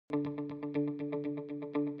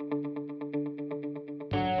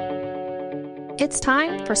It's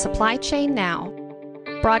time for Supply Chain Now.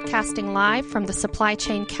 Broadcasting live from the supply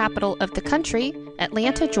chain capital of the country,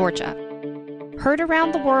 Atlanta, Georgia. Heard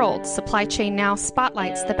around the world, Supply Chain Now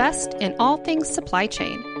spotlights the best in all things supply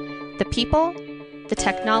chain. The people, the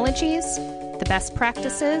technologies, the best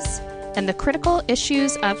practices, and the critical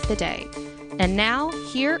issues of the day. And now,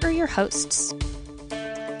 here are your hosts.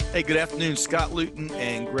 Hey, good afternoon. Scott Luton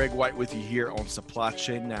and Greg White with you here on Supply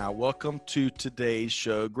Chain Now. Welcome to today's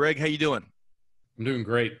show. Greg, how you doing? I'm doing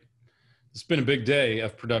great. It's been a big day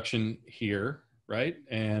of production here, right?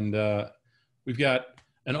 And we've got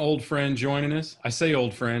an old friend joining us. I say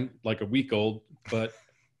old friend, like a week old, but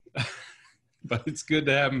but it's good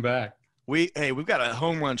to have him back. We've got a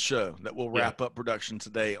home run show that we'll wrap up production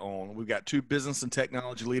today on. We've got two business and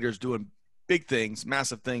technology leaders doing big things,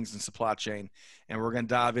 massive things in supply chain, and we're going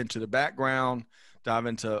to dive into the background, dive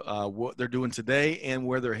into what they're doing today and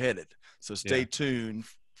where they're headed. So stay tuned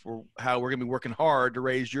for how we're going to be working hard to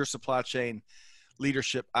raise your supply chain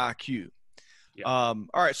leadership IQ. Yeah. All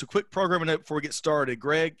right, so quick programming note before we get started.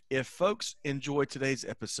 Greg, if folks enjoy today's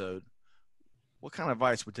episode, what kind of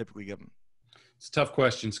advice would typically give them? It's a tough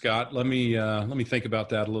question, Scott. Let me think about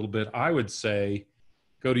that a little bit. I would say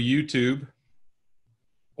go to YouTube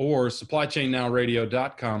or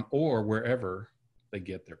supplychainnowradio.com or wherever they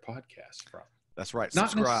get their podcasts from. That's right. Not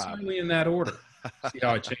subscribe. Necessarily in that order. See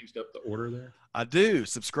how I changed up the order there? I do.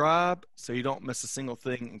 Subscribe so you don't miss a single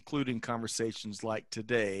thing, including conversations like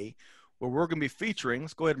today, where we're going to be featuring,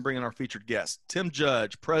 let's go ahead and bring in our featured guest, Tim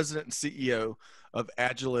Judge, President and CEO of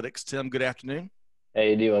Agilytics. Tim, good afternoon. How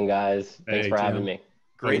you doing, guys? Thanks for having me.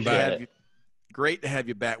 Great to have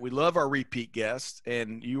you back. We love our repeat guests,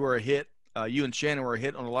 and you were a hit. You and Shannon were a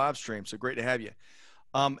hit on the live stream, so great to have you.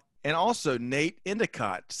 And also Nate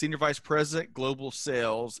Endicott, Senior Vice President, Global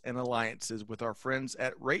Sales and Alliances with our friends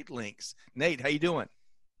at RateLinks. Nate, how you doing?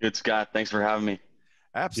 Good, Scott. Thanks for having me.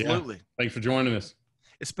 Absolutely. Yeah. Thanks for joining us.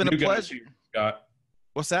 It's been a pleasure. Here, Scott.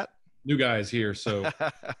 What's that? New guys here, so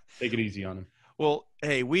take it easy on him. Well,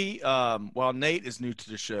 hey, while Nate is new to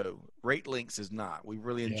the show, RateLinks is not. We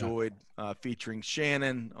really enjoyed featuring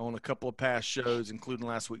Shannon on a couple of past shows, including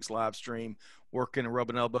last week's live stream, working and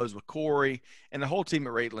rubbing elbows with Corey and the whole team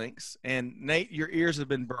at RateLinks. And Nate, your ears have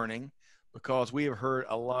been burning because we have heard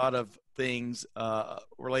a lot of things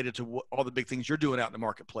related to all the big things you're doing out in the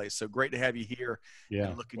marketplace. So great to have you here. Yeah,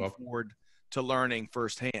 and looking forward to learning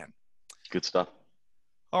firsthand. Good stuff.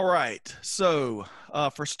 All right. So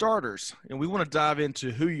for starters, we want to dive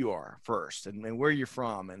into who you are first and where you're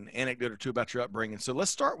from and an anecdote or two about your upbringing. So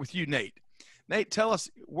let's start with you, Nate. Nate, tell us,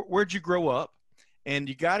 where'd you grow up? And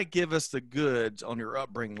you got to give us the goods on your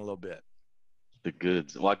upbringing a little bit. The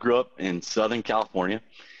goods. Well, I grew up in Southern California,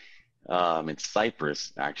 in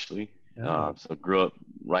Cypress, actually. So I grew up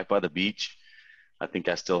right by the beach. I think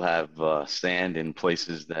I still have sand in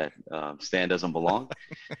places that sand doesn't belong,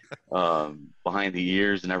 behind the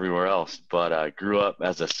ears and everywhere else. But I grew up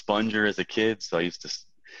as a sponger as a kid, so I used to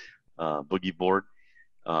boogie board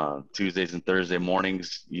Tuesdays and Thursday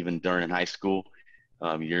mornings, even during high school.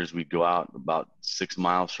 Years we'd go out about 6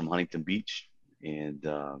 miles from Huntington Beach, and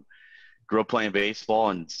grew up playing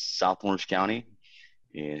baseball in South Orange County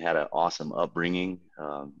and had an awesome upbringing.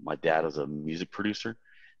 My dad was a music producer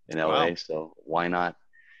in LA, so why not?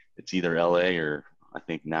 It's either LA or I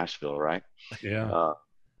think Nashville, right? Yeah.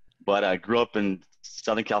 But I grew up in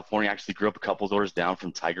Southern California. Actually grew up a couple doors down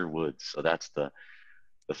from Tiger Woods, so that's the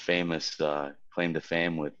famous claim to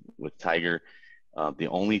fame with Tiger. The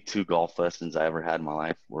only 2 golf lessons I ever had in my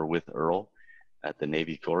life were with Earl at the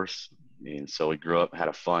Navy course. And so we grew up, had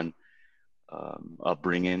a fun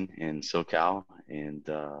upbringing in SoCal, and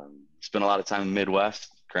spent a lot of time in the Midwest.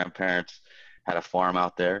 Grandparents had a farm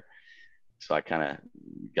out there. So I kind of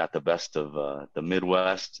got the best of the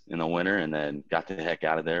Midwest in the winter, and then got the heck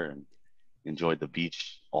out of there and enjoyed the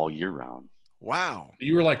beach all year round. Wow.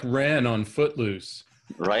 You were like Ren on Footloose.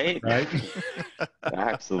 Right? Right?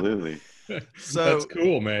 Absolutely. So that's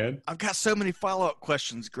cool, man. I've got so many follow-up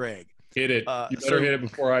questions, Greg. Hit it. You better hit it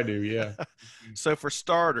before I do. Yeah. So for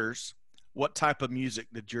starters, what type of music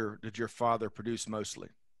did your father produce mostly?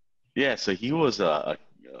 Yeah, so he was a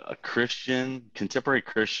contemporary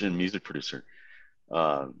Christian music producer.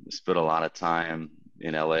 Spent a lot of time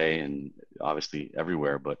in LA and obviously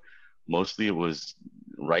everywhere, but mostly it was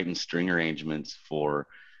writing string arrangements for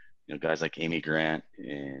guys like Amy Grant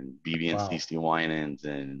and BB and CeCe Winans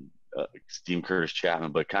and Steve Curtis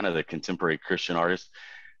Chapman, but kind of the contemporary Christian artists.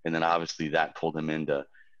 And then obviously that pulled him into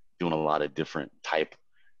doing a lot of different type.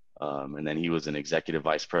 And then he was an executive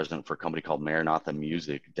vice president for a company called Maranatha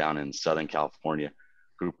Music down in Southern California,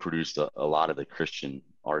 who produced a lot of the Christian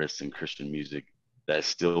artists and Christian music that is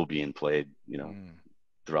still being played,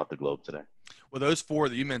 throughout the globe today. Well, those four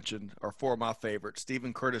that you mentioned are four of my favorites.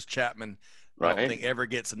 Stephen Curtis Chapman, I Right? don't think ever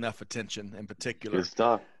gets enough attention in particular. Good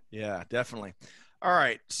stuff. Yeah, definitely. All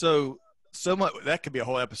right. So much that could be a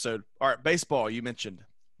whole episode. All right. Baseball, you mentioned.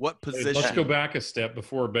 What position? Let's go back a step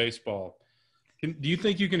before baseball. Do you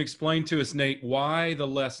think you can explain to us, Nate, why the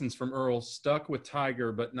lessons from Earl stuck with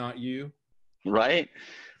Tiger but not you? Right?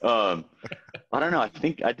 I don't know. I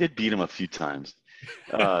think I did beat him a few times.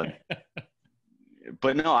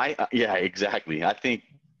 But no, yeah, exactly. I think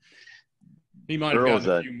he might have gotten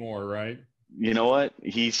a few more, right? You know what?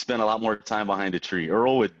 He spent a lot more time behind a tree.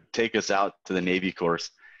 Earl would take us out to the Navy course,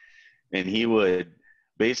 and he would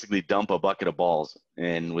basically dump a bucket of balls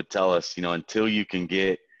and would tell us, until you can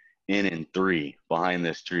get in 3 behind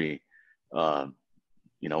this tree, we're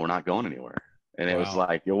not going anywhere. And it was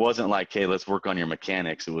like, it wasn't like, hey, let's work on your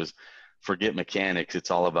mechanics. It was, forget mechanics.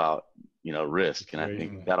 It's all about, risk. And I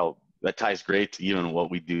think that ties great to even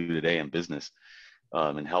what we do today in business,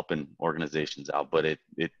 and helping organizations out. But it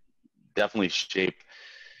definitely shaped.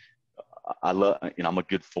 I love, I'm a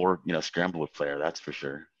good scrambler player. That's for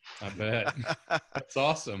sure. I bet. That's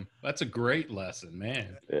awesome. That's a great lesson,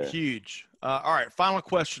 man. Yeah. Huge. All right. Final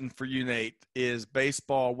question for you, Nate, is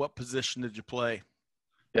baseball. What position did you play?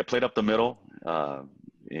 Yeah, played up the middle,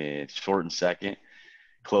 and short and second.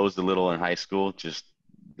 Closed a little in high school. Just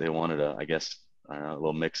they wanted a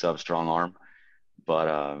little mix up, strong arm.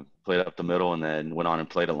 But played up the middle, and then went on and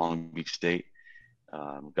played at Long Beach State.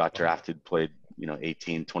 Got drafted, played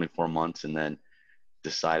 18, 24 months, and then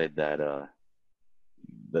decided that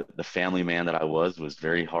the family man that I was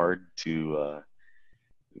very hard to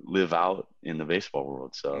live out in the baseball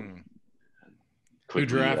world. So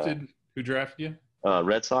quickly, who drafted you?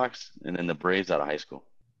 Red Sox, and then the Braves out of high school.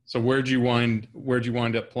 So where'd you wind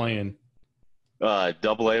up playing?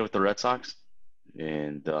 Double-A with the Red Sox.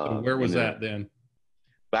 And so where was that then?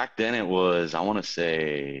 Back then it was, I want to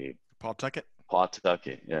say Pawtucket.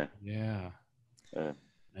 Pawtucket, yeah. Yeah.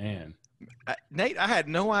 Man. Nate, I had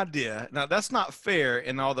no idea. Now, that's not fair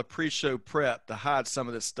in all the pre-show prep to hide some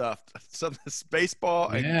of this stuff, some of this baseball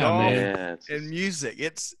and golf and music.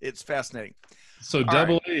 It's fascinating. So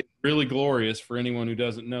Double A is really glorious for anyone who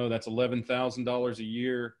doesn't know. That's $11,000 a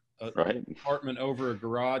year, an apartment over a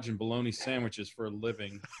garage, and bologna sandwiches for a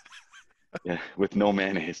living. Yeah, with no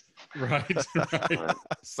mayonnaise. Right.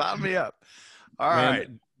 Sign me up. All right.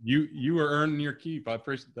 You are earning your keep. I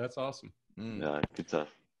appreciate that's awesome. Good stuff.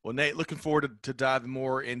 Well, Nate, looking forward to diving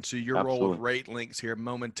more into your role with Rate Links here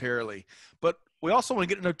momentarily. But we also want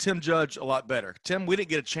to get to know Tim Judge a lot better. Tim, we didn't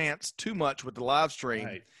get a chance too much with the live stream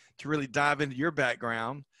to really dive into your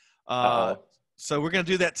background. So we're going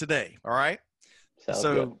to do that today. All right. Sounds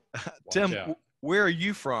good. Tim, where are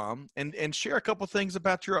you from? And share a couple things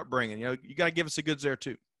about your upbringing. You got to give us the goods there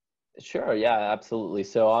too. Sure. Yeah, absolutely.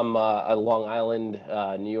 So I'm a Long Island,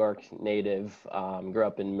 New York native. Grew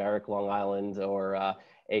up in Merrick, Long Island, or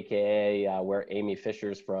AKA where Amy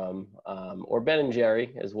Fisher's from, or Ben and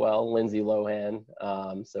Jerry as well, Lindsay Lohan.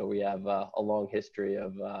 So we have a long history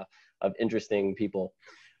of interesting people.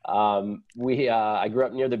 I grew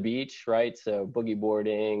up near the beach, right? So boogie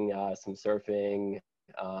boarding, some surfing.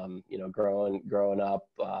 Growing up,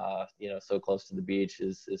 so close to the beach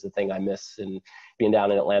is a thing I miss, and being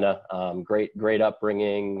down in Atlanta. Great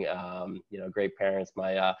upbringing. Great parents.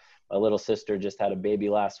 My little sister just had a baby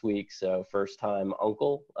last week, so first time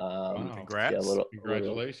uncle. Wow. Congrats!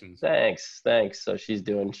 Congratulations. Thanks. So she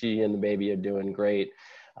and the baby are doing great.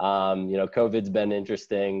 COVID's been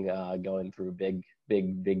interesting, going through big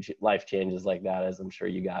life changes like that, as I'm sure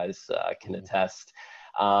you guys can attest.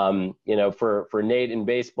 For Nate in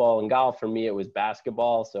baseball and golf, for me, it was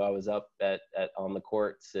basketball. So I was up on the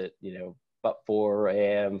courts at, about 4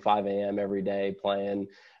 a.m., 5 a.m. every day playing.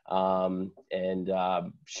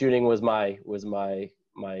 Shooting was my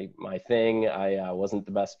thing. I wasn't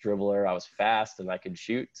the best dribbler. I was fast and I could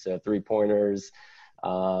shoot. So 3-pointers,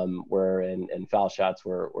 and foul shots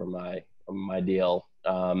were my deal.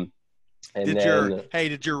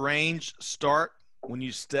 Did your range start when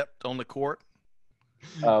you stepped on the court?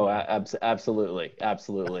 Oh, absolutely.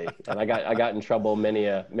 And I got in trouble many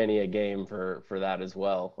a game for that as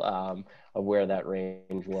well, of where that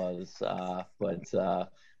range was.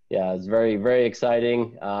 It's very, very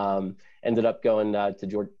exciting. Ended up going to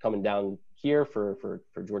Georgia, coming down here for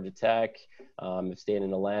Georgia Tech. I've stayed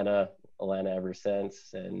in Atlanta ever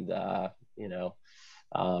since. And,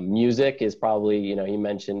 music is probably, he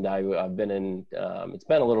mentioned I've been in, it's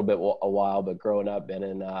been a little bit a while, but growing up, been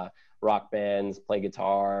in rock bands, play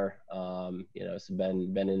guitar. So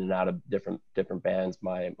been in and out of different bands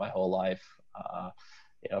my whole life.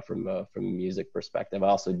 From a music perspective, I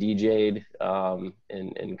also DJ'd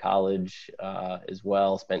in college as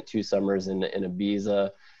well. Spent 2 summers in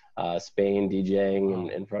Ibiza, Spain,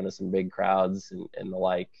 DJing in front of some big crowds and the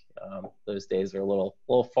like. Those days are a little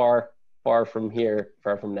far from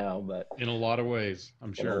now, but in a lot of ways,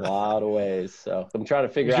 I'm sure. In a lot of ways. So I'm trying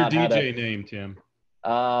to figure out your DJ name, Tim.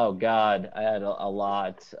 Oh God, I had a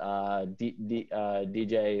lot. DJ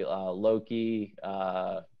Loki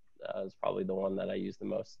is probably the one that I use the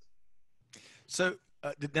most. So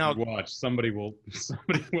now, watch somebody will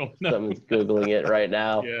know. Someone's googling it right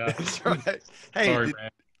now. Yeah, that's right. Hey, sorry,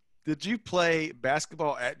 man. Did you play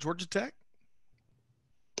basketball at Georgia Tech?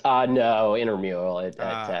 No, intramural at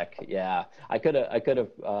Tech. Yeah, I could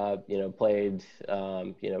have played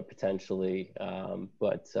potentially,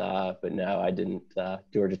 but no, I didn't.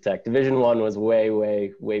 Georgia Tech Division I was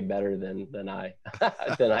way better than I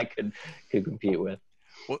could compete with.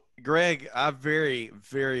 Well, Greg, I very,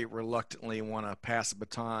 very reluctantly want to pass a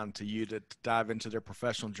baton to you to dive into their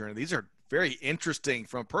professional journey. These are very interesting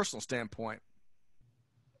from a personal standpoint.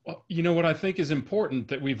 Well, what I think is important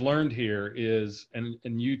that we've learned here is, and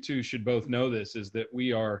you two should both know this, is that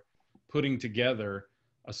we are putting together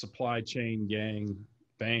a supply chain gang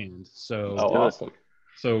band. So, awesome.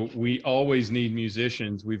 So we always need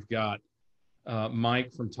musicians. We've got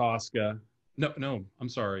Mike from Tosca. No, I'm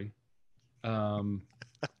sorry. Brian,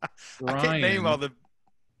 I can't name all the.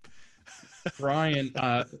 Brian,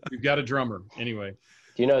 we've got a drummer anyway.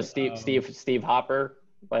 Do you know Steve Hopper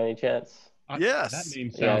by any chance? Yes, that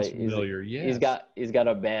name sounds familiar. Yes, he's got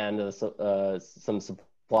a band of some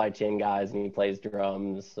supply chain guys, and he plays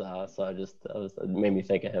drums. So it made me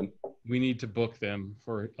think of him. We need to book them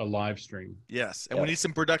for a live stream. Yes, and we need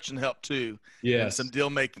some production help too. Yes, and some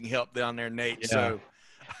deal making help down there, Nate. Yeah. So,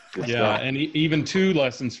 yeah, and even 2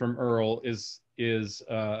 lessons from Earl is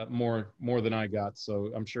more than I got.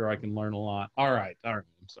 So I'm sure I can learn a lot. All right. I'm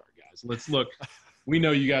sorry, guys. Let's look. We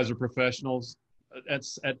know you guys are professionals.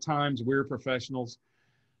 At times we're professionals.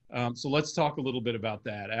 So let's talk a little bit about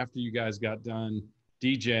that. After you guys got done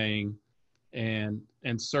DJing and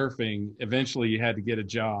surfing, eventually you had to get a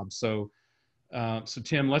job. So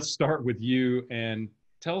Tim, let's start with you and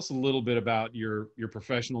tell us a little bit about your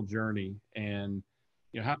professional journey and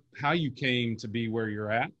how you came to be where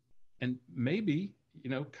you're at, and maybe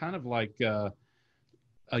kind of like a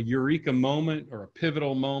eureka moment or a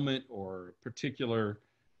pivotal moment or a particular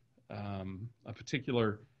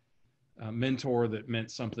mentor that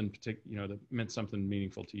meant something that meant something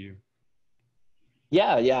meaningful to you.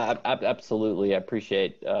 Yeah, absolutely. I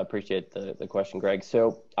appreciate the question, Greg.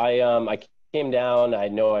 So I came down. I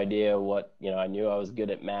had no idea what I knew. I was good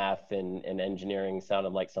at math, and engineering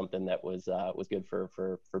sounded like something that was good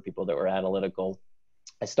for people that were analytical.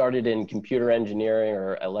 I started in computer engineering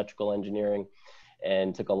or electrical engineering,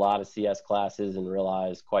 and took a lot of CS classes, and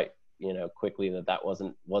realized quite quickly that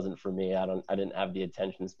wasn't for me. I didn't have the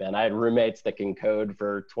attention span. I had roommates that can code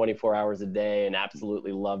for 24 hours a day and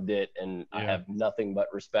absolutely loved it. And I have nothing but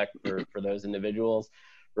respect for those individuals.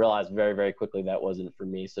 Realized very, very quickly that wasn't for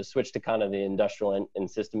me. So switched to kind of the industrial and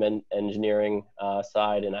system engineering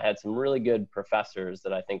side. And I had some really good professors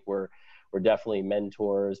that I think were definitely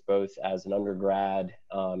mentors, both as an undergrad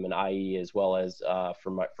and IE, as well as for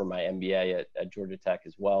my MBA at Georgia Tech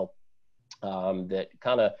as well. That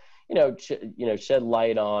kind of shed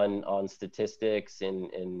light on statistics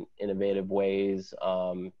in innovative ways.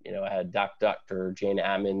 I had Dr. Jane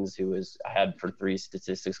Ammons, who I had for 3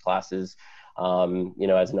 statistics classes,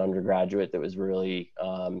 as an undergraduate, that was really,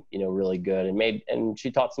 really good, and she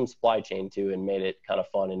taught some supply chain too, and made it kind of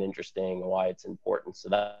fun and interesting, why it's important. So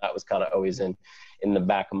that was kind of always in the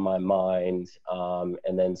back of my mind.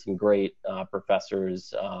 And then some great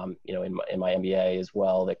professors, in my MBA as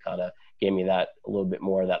well, that kind of gave me that a little bit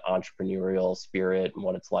more of that entrepreneurial spirit and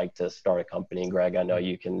what it's like to start a company. Greg, I know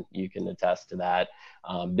you can attest to that.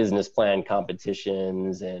 Business plan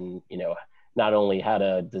competitions, and not only how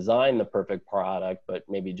to design the perfect product, but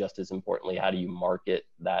maybe just as importantly, how do you market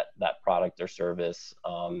that product or service,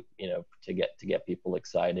 to get people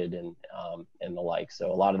excited and the like.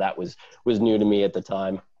 So a lot of that was new to me at the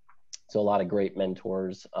time. So a lot of great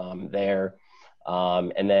mentors there.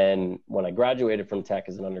 And then when I graduated from tech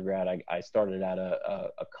as an undergrad, I started at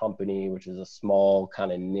a company, which is a small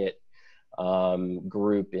kind of knit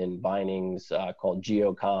group in bindings called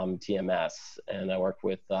Geocom TMS. And I worked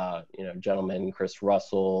with, gentlemen, Chris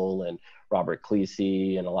Russell and Robert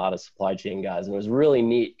Cleese and a lot of supply chain guys. And it was really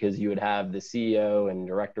neat because you would have the CEO and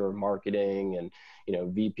director of marketing and,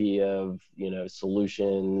 VP of,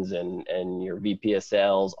 solutions and your VP of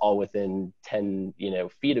sales all within 10,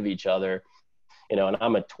 feet of each other. And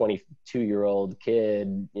I'm a 22-year-old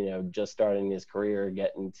kid, just starting his career,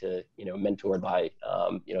 getting to, mentored by,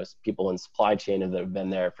 people in supply chain that have been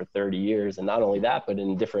there for 30 years. And not only that, but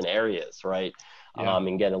in different areas, right? Yeah.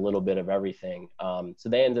 And get a little bit of everything. So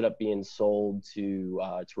they ended up being sold to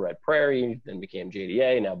Red Prairie, then became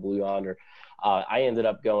JDA, now Blue Yonder. I ended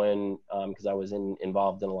up going, because I was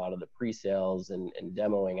involved in a lot of the pre-sales and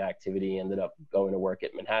demoing activity, ended up going to work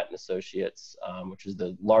at Manhattan Associates, which is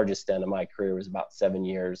the largest stint of my career, was about 7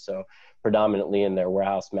 years. So predominantly in their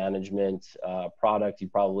warehouse management product. You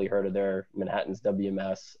probably heard of their Manhattan's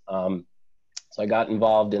WMS. So I got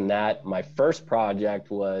involved in that. My first project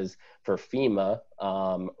was for FEMA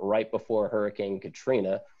right before Hurricane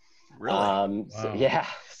Katrina. Really? Wow.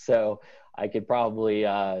 So I could probably,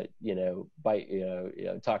 talk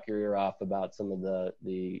your ear off about some of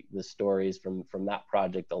the stories from that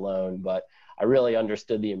project alone. But I really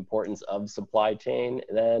understood the importance of supply chain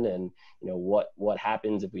then, and what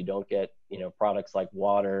happens if we don't get products like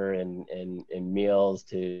water and meals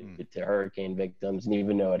to hurricane victims. And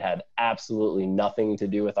even though it had absolutely nothing to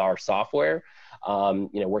do with our software,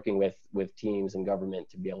 working with teams and government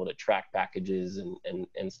to be able to track packages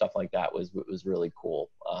and stuff like that was really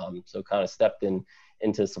cool. So kind of stepped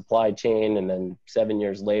into supply chain, and then 7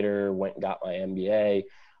 years later went and got my MBA.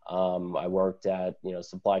 I worked at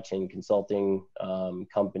supply chain consulting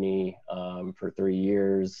company for 3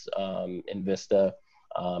 years in Vista.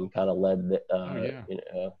 Kind of led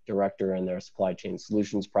the director in their supply chain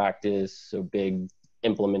solutions practice. So big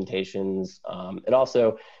implementations. And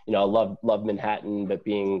also, I love Manhattan, but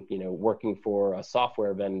being, working for a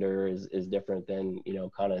software vendor is different than,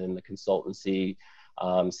 kind of in the consultancy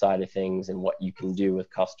side of things and what you can do with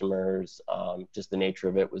customers. Just the nature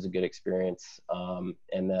of it was a good experience.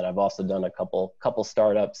 And then I've also done a couple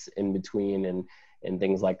startups in between and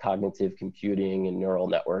things like cognitive computing and neural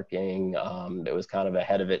networking. That was kind of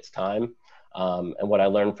ahead of its time. And what I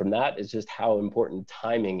learned from that is just how important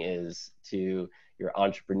timing is to your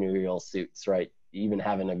entrepreneurial suits, right? Even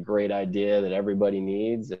having a great idea that everybody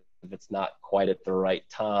needs, if it's not quite at the right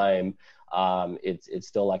time, it's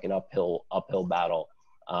still like an uphill battle.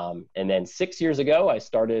 And then 6 years ago, I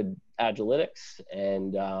started Agilytics,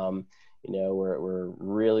 and we're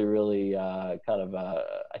really kind of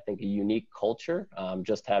I think a unique culture.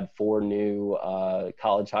 Just had 4 new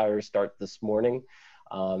college hires start this morning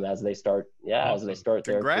as they start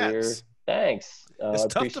their career. Thanks. It's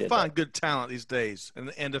tough to find good talent these days,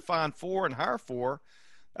 and to find 4 and hire 4,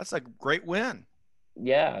 that's a great win.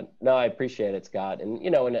 Yeah, no, I appreciate it, Scott. And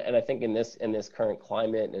and I think in this current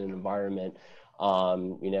climate and environment,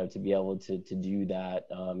 to be able to do that,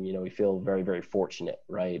 we feel very, very fortunate,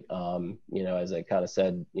 right? As I kind of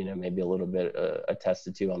said, maybe a little bit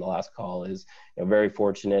attested to on the last call, is very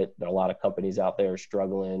fortunate. There are a lot of companies out there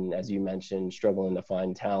struggling, as you mentioned, struggling to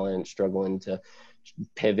find talent, struggling to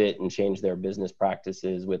pivot and change their business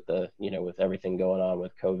practices with with everything going on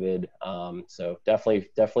with COVID. So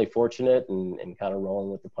definitely fortunate and kind of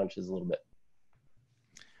rolling with the punches a little bit.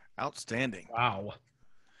 Outstanding. Wow.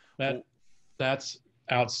 That's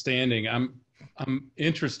outstanding. I'm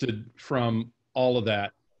interested from all of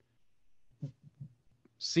that.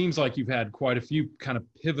 Seems like you've had quite a few kind of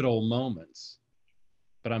pivotal moments,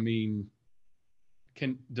 but I mean,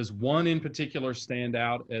 does one in particular stand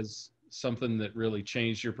out as something that really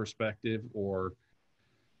changed your perspective or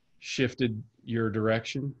shifted your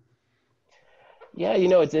direction? Yeah,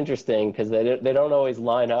 it's interesting because they don't always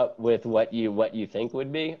line up with what you think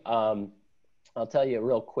would be. I'll tell you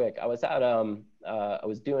real quick. I was at I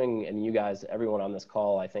was doing, and you guys, everyone on this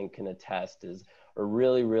call, I think can attest, is a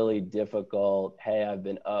really, really difficult. Hey, I've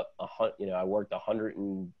been up I worked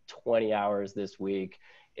 120 hours this week.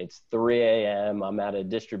 It's 3 a.m. I'm at a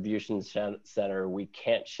distribution center. We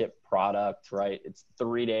can't ship product, right? It's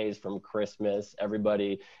 3 days from Christmas.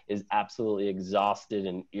 Everybody is absolutely exhausted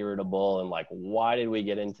and irritable. And like, why did we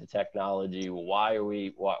get into technology? Why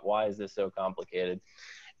is this so complicated?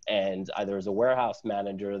 And there was a warehouse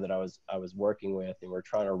manager that I was working with, and we're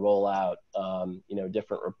trying to roll out,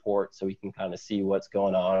 different reports so we can kind of see what's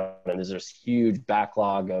going on. And there's this huge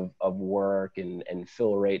backlog of work and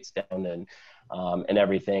fill rates down and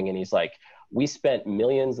everything. And he's like, we spent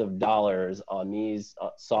millions of dollars on these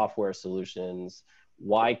software solutions.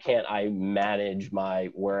 Why can't I manage my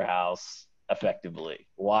warehouse effectively?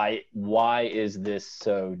 Why is this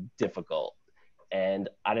so difficult? And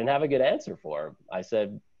I didn't have a good answer for him. I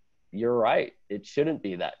said, you're right. It shouldn't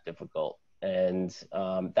be that difficult. And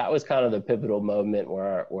that was kind of the pivotal moment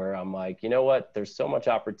where I'm like, you know what? There's so much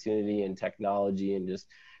opportunity in technology and just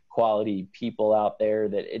quality people out there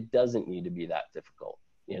that it doesn't need to be that difficult,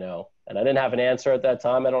 you know? And I didn't have an answer at that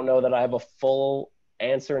time. I don't know that I have a full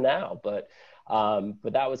answer now, but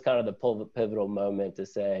that was kind of the pivotal moment to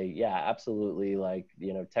say, yeah, absolutely. Like,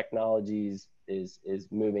 you know, technologies is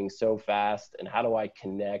moving so fast, and how do I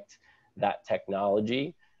connect that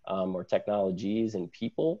technology or technologies and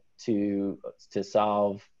people to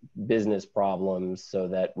solve business problems so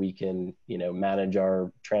that we can, you know, manage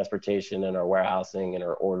our transportation and our warehousing and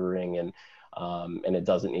our ordering, and it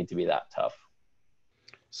doesn't need to be that tough.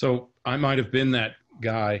 So I might have been that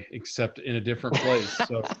guy, except in a different place.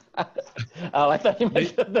 So oh, I thought you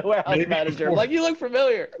meant the warehouse manager. I'm like, you look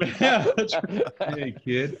familiar. Yeah, that's right. Hey,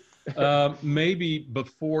 kid. Maybe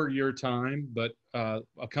before your time, but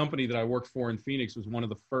a company that I worked for in Phoenix was one of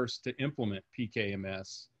the first to implement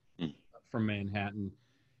PKMS from Manhattan.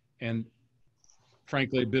 And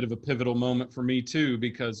frankly, a bit of a pivotal moment for me too,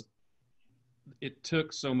 because it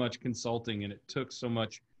took so much consulting and it took so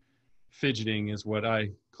much fidgeting is what I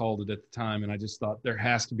called it at the time. And I just thought there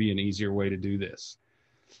has to be an easier way to do this.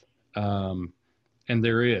 And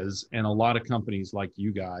there is, and a lot of companies like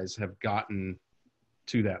you guys have gotten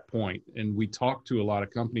to that point. And we talked to a lot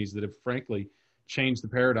of companies that have frankly changed the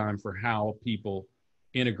paradigm for how people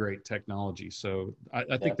integrate technology. So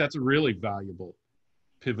I think that's a really valuable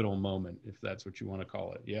pivotal moment, if that's what you want to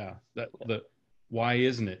call it. Yeah. Why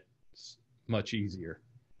isn't it much easier?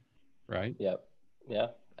 Right. Yep. Yeah,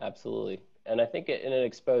 absolutely. And I think it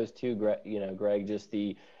exposed too, Greg, just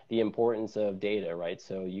the importance of data, right?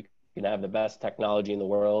 So you can have the best technology in the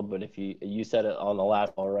world, but if you said it on the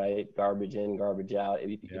last call, right? Garbage in, garbage out.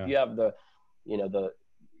 If you have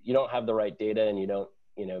you don't have the right data and you don't,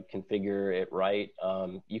 configure it right,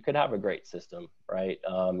 you could have a great system, right?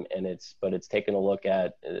 But it's taking a look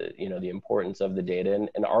at, the importance of the data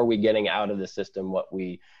and are we getting out of the system what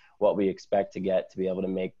we expect to get to be able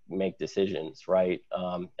to make decisions, right?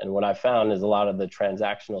 And what I found is a lot of the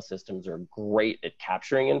transactional systems are great at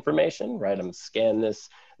capturing information, right? I'm scan this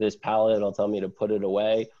pallet, it'll tell me to put it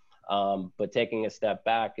away. But taking a step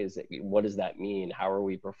back is, what does that mean? How are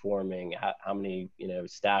we performing? How many,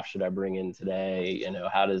 staff should I bring in today?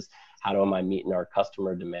 How am I meeting our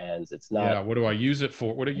customer demands? It's not. Yeah. What do I use it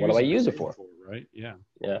for? What do I use it for? Right. Yeah.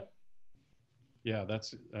 Yeah. Yeah,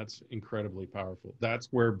 that's incredibly powerful. That's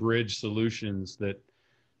where bridge solutions that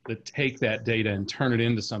take that data and turn it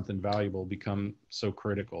into something valuable become so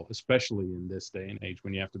critical, especially in this day and age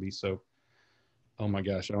when you have to be so, oh my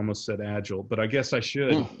gosh, I almost said agile, but I guess I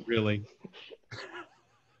should really.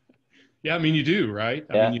 Yeah, I mean, you do, right?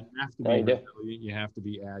 Yeah. I mean, you have to be resilient, you have to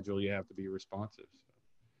be agile, you have to be responsive.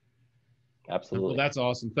 Absolutely. Well, that's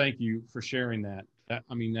awesome. Thank you for sharing that.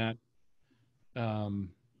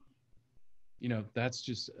 That's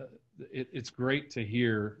just, it's great to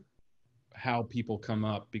hear how people come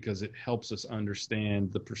up, because it helps us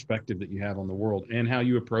understand the perspective that you have on the world and how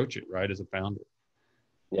you approach it, right, as a founder.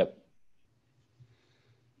 Yep.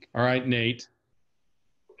 All right, Nate.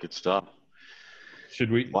 Good stuff.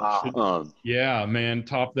 Should we? Wow. Yeah, man,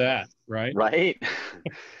 top that, right? Right.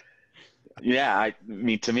 Yeah. I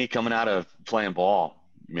mean, to me, coming out of playing ball,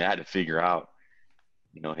 I had to figure out,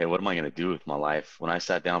 hey, what am I going to do with my life? When I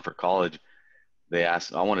sat down for college, they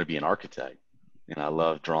asked, I wanted to be an architect, and I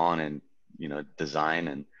love drawing and, design.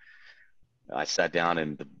 And I sat down,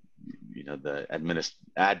 and the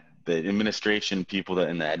administration people that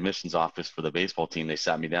in the admissions office for the baseball team, they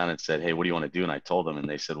sat me down and said, hey, what do you want to do? And I told them, and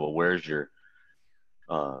they said, well, where's your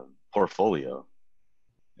portfolio?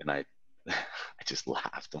 And I just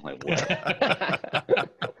laughed. I'm like, what?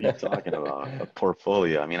 What are you talking about? A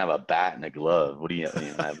portfolio? I mean, I have a bat and a glove. What do you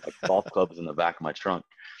mean? I have golf clubs in the back of my trunk.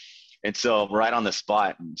 And so right on the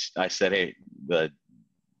spot, I said, hey, the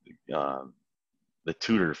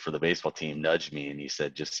tutor for the baseball team nudged me, and he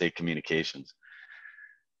said, just say communications.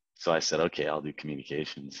 So I said, okay, I'll do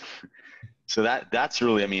communications. So that's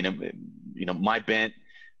really, my bent,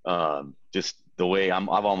 just the way I'm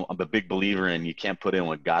a big believer in, you can't put in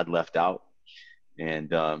what God left out. And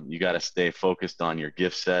you got to stay focused on your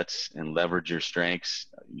gift sets and leverage your strengths.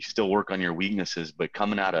 You still work on your weaknesses, but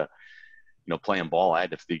coming out of, playing ball, I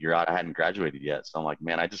had to figure out, I hadn't graduated yet. So I'm like,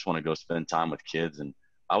 man, I just want to go spend time with kids. And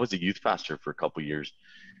I was a youth pastor for a couple of years.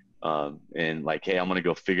 And like, hey, I'm going to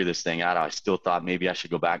go figure this thing out. I still thought maybe I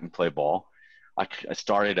should go back and play ball. I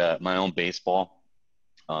started my own baseball,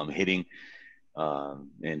 hitting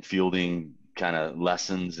and fielding kind of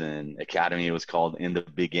lessons and academy, it was called, in the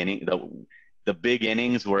beginning, the big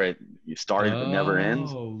innings where you started but never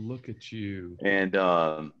ends. Oh, look at you. And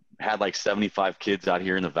had like 75 kids out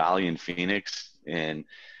here in the Valley in Phoenix, and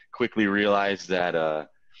quickly realized that,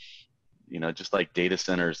 just like data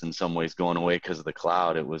centers in some ways going away because of the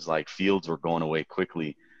cloud, it was like fields were going away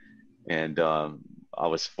quickly. And I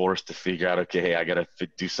was forced to figure out, okay, hey, I got to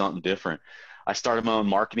do something different. I started my own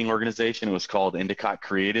marketing organization. It was called Endicott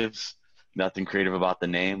Creatives. Nothing creative about the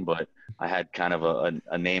name, but I had kind of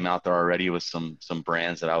a name out there already with some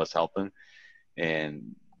brands that I was helping,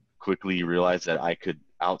 and quickly realized that I could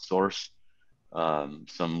outsource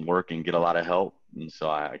some work and get a lot of help. And so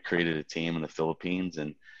I created a team in the Philippines,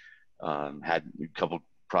 and had a couple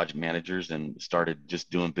project managers, and started just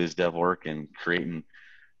doing biz dev work and being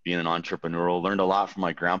an entrepreneurial. Learned a lot from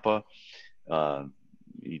my grandpa.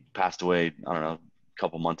 He passed away, I don't know, a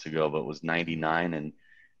couple months ago, but was 99, and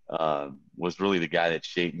was really the guy that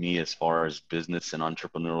shaped me as far as business and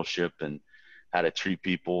entrepreneurship, and how to treat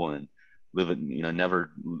people and live it. You never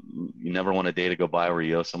want a day to go by where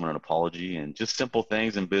you owe someone an apology, and just simple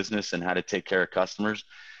things in business and how to take care of customers.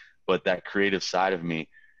 But that creative side of me,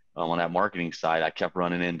 on that marketing side, I kept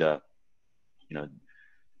running into,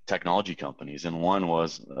 technology companies, and one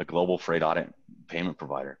was a global freight audit payment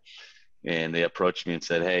provider. And they approached me and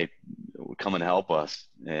said, hey, come and help us.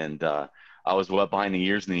 And I was well behind the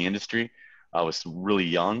years in the industry. I was really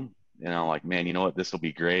young, and I'm like, man, you know what? This will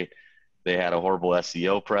be great. They had a horrible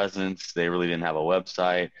SEO presence. They really didn't have a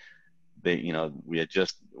website. We had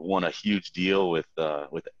just won a huge deal with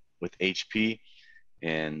HP,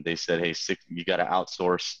 and they said, hey, you got to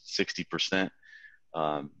outsource 60%,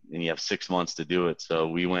 and you have 6 months to do it. So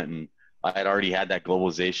we went, and I had already had that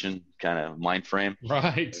globalization kind of mindset.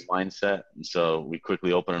 And so we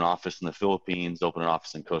quickly opened an office in the Philippines, opened an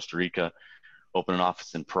office in Costa Rica, opened an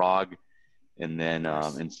office in Prague, and then,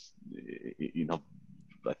 I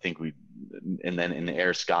think and then in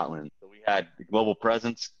Ayr, Scotland. So we had a global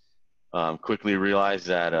presence. Quickly realized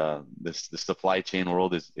that the supply chain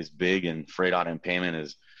world is big, and freight audit and payment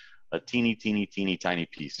is a teeny tiny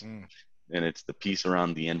piece. And it's the piece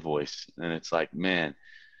around the invoice. And it's like, man,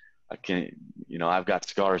 I've got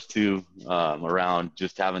scars too, around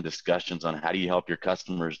just having discussions on how do you help your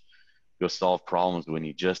customers go solve problems when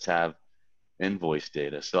you just have invoice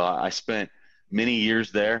data. So I spent many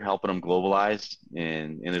years there helping them globalize,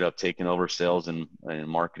 and ended up taking over sales and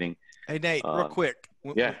marketing. Hey, Nate, real quick.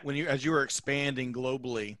 Yeah. As you were expanding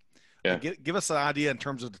globally, yeah. give us an idea in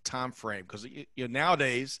terms of the time frame, because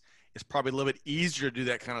nowadays it's probably a little bit easier to do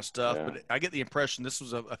that kind of stuff. Yeah. But I get the impression this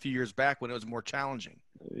was a few years back when it was more challenging.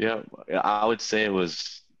 Yeah, I would say it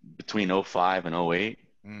was between 05 and 08,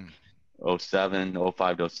 07,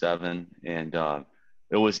 05 to 07. And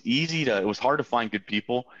it was hard to find good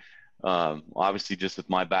people. Obviously, just with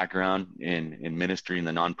my background in ministry in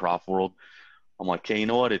the nonprofit world, I'm like, hey, you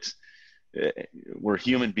know what? We're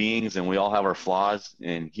human beings, and we all have our flaws,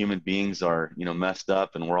 and human beings are, messed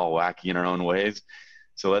up, and we're all wacky in our own ways.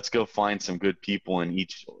 So let's go find some good people in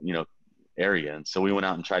each, area. And so we went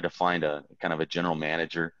out and tried to find a kind of a general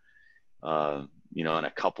manager, and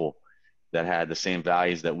a couple that had the same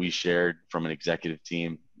values that we shared from an executive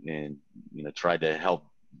team, and, tried to help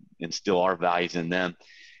instill our values in them.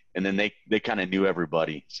 And then they kind of knew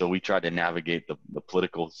everybody. So we tried to navigate the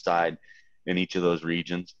political side in each of those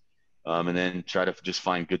regions, and then try to just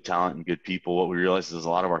find good talent and good people. What we realized is a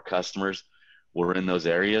lot of our customers were in those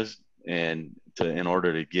areas, and in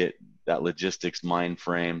order to get that logistics mind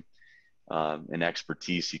frame and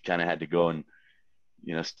expertise, you kind of had to go and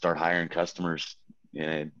start hiring customers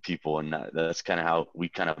and people, and that's kind of how we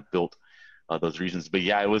kind of built those regions. But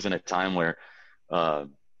yeah, it was in a time where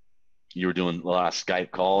you were doing a lot of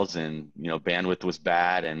Skype calls, and bandwidth was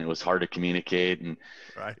bad, and it was hard to communicate, and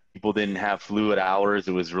people didn't have fluid hours.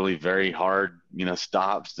 It was really very hard,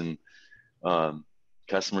 stops, and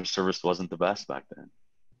customer service wasn't the best back then.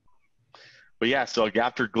 But yeah, so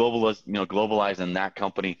after globalizing that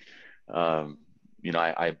company, I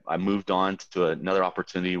moved on to another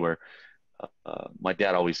opportunity where my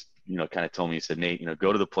dad always, kind of told me, he said, Nate,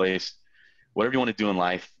 go to the place, whatever you want to do in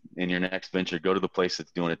life in your next venture, go to the place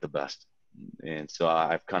that's doing it the best. And so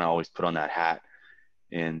I've kind of always put on that hat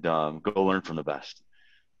and go learn from the best.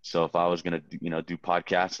 So if I was going to, do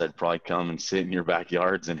podcasts, I'd probably come and sit in your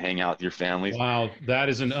backyards and hang out with your families. Wow. That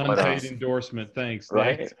is an unpaid endorsement. Thanks.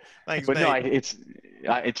 Right. Nate. Thanks, but Nate.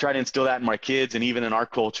 No, I try to instill that in my kids, and even in our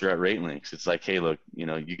culture at Rate Links. It's like, hey, look,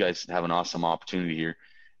 you guys have an awesome opportunity here,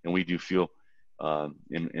 and we do feel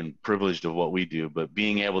and privileged of what we do. But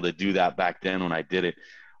being able to do that back then when I did it,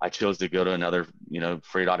 I chose to go to another,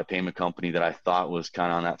 freight audit payment company that I thought was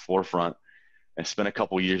kind of on that forefront, I spent a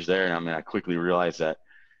couple years there, and I quickly realized that,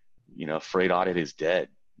 freight audit is dead.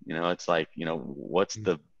 It's like, what's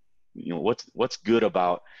good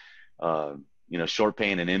about, short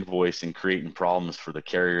paying an invoice and creating problems for the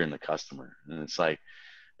carrier and the customer. And it's like,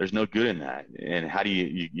 there's no good in that. And how do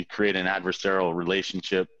you create an adversarial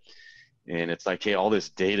relationship? And it's like, hey, all this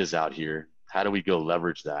data's out here. How do we go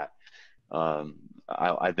leverage that?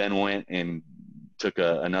 I then went and took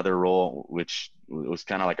another role, which was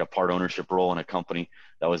kind of like a part ownership role in a company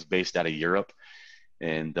that was based out of Europe,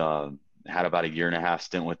 and had about a 1.5 year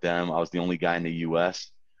stint with them. I was the only guy in the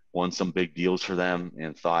U.S., won some big deals for them,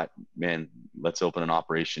 and thought, man, let's open an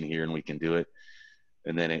operation here and we can do it.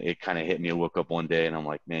 And then it kind of hit me. I woke up one day and I'm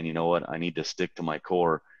like, man, you know what? I need to stick to my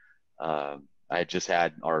core. I had just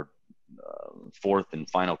had our fourth and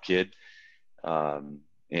final kid,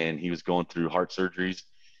 and he was going through heart surgeries.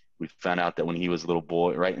 We found out that when he was a little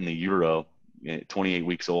boy, right in the utero, 28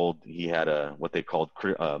 weeks old, he had what they called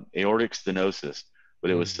aortic stenosis,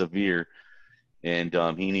 but it was severe, and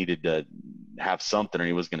he needed to have something or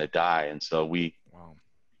he was going to die. And so we,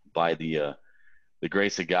 by the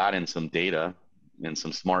grace of God and some data and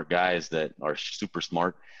some smart guys that are super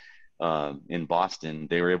smart in Boston,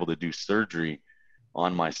 they were able to do surgery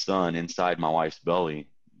on my son inside my wife's belly,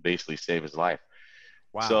 basically save his life.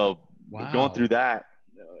 Wow. So going through that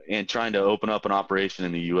and trying to open up an operation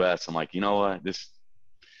in the U.S., I'm like, you know what,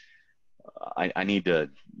 I need to,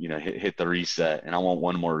 hit the reset, and I want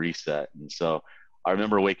one more reset. And so I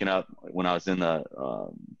remember waking up when I was in the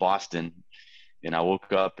Boston, and I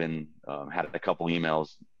woke up and had a couple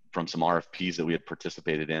emails from some RFPs that we had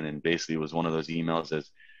participated in. And basically it was one of those emails, as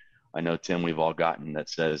I know, Tim, we've all gotten, that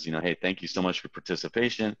says, hey, thank you so much for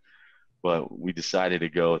participation, but we decided to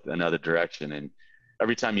go another direction. And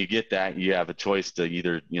every time you get that, you have a choice to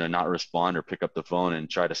either, not respond or pick up the phone and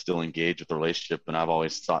try to still engage with the relationship. And I've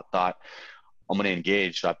always thought I'm going to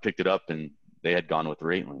engage. So I picked it up, and they had gone with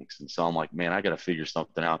Rate Links. And so I'm like, man, I got to figure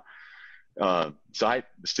something out. So I,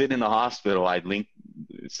 sitting in the hospital, I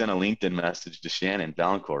sent a LinkedIn message to Shannon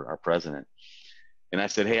Valancourt, our president. And I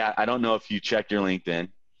said, hey, I don't know if you check your LinkedIn,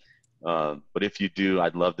 but if you do,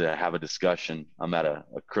 I'd love to have a discussion. I'm at a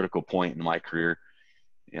critical point in my career,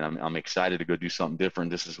 and I'm excited to go do something different.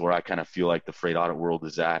 This is where I kind of feel like the freight audit world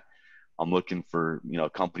is at. I'm looking for, a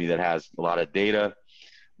company that has a lot of data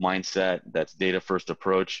mindset, that's data first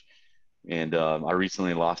approach. And I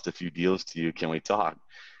recently lost a few deals to you. Can we talk?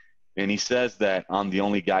 And he says that I'm the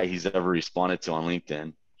only guy he's ever responded to on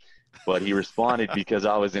LinkedIn, but he responded because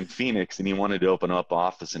I was in Phoenix and he wanted to open up an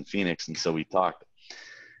office in Phoenix. And so we talked.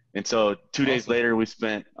 And so 2 days later, we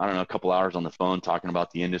spent, a couple hours on the phone talking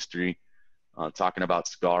about the industry, talking about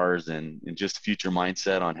scars and just future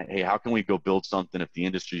mindset on, hey, how can we go build something if the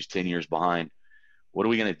industry's 10 years behind? What are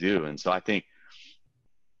we going to do? And so I think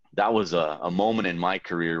that was a moment in my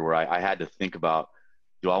career where I had to think about,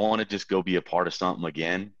 do I want to just go be a part of something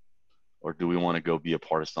again? Or do we want to go be a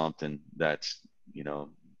part of something that's,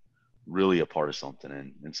 really a part of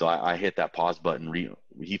something? And so I hit that pause button.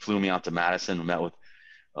 He flew me out to Madison and met with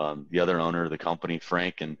the other owner of the company,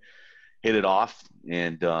 Frank, and hit it off.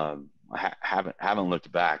 And I haven't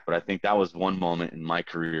looked back, but I think that was one moment in my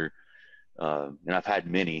career. And I've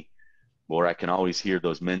had many where I can always hear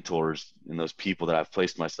those mentors and those people that I've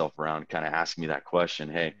placed myself around kind of ask me that question.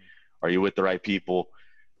 Hey, are you with the right people?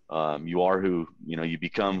 You are who, you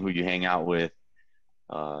become who you hang out with.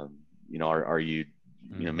 Are you,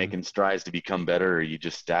 making strides to become better, or are you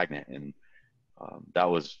just stagnant? And that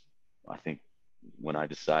was, I think, when I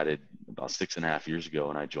decided about 6.5 years ago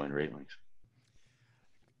when I joined Rate Links.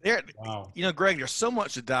 Wow. Greg, there's so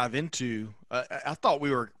much to dive into. I thought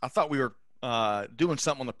we were doing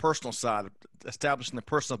something on the personal side, establishing the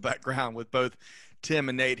personal background with both Tim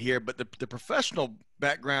and Nate here, but the professional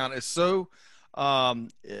background is so a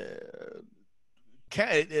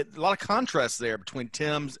lot of contrast there between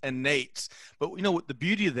Tim's and Nate's. But the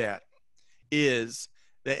beauty of that is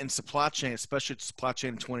that in supply chain, especially supply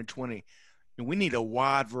chain in 2020, we need a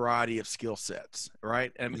wide variety of skill sets,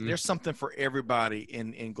 right? I mean, there's something for everybody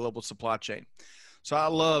in global supply chain. So I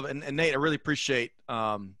love, and Nate, I really appreciate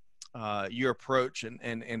your approach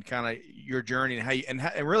and kind of your journey and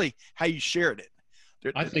really how you shared it.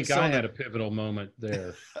 I think I had a pivotal moment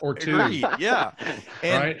there, or two. Agreed, yeah.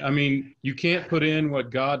 Right? I mean, you can't put in what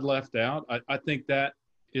God left out. I think that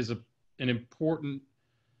is an important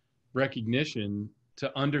recognition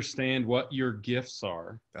to understand what your gifts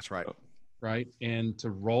are. That's right. Right? And to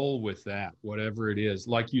roll with that, whatever it is.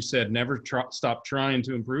 Like you said, never stop trying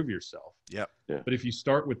to improve yourself. Yep. Yeah. But if you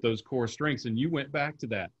start with those core strengths, and you went back to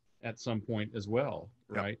that at some point as well,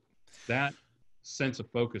 right? Yep. That sense of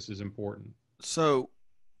focus is important. So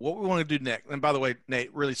what we want to do next, and by the way,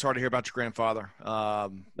 Nate, really sorry to hear about your grandfather.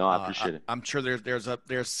 No, I appreciate it. I'm sure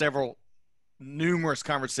there's several numerous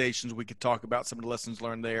conversations we could talk about some of the lessons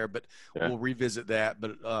learned there, but we'll revisit that.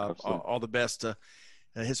 But all the best to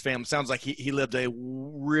his family. Sounds like he lived a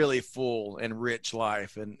really full and rich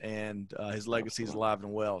life, and his legacy is alive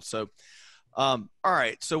and well. So, all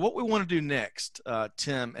right. So what we want to do next,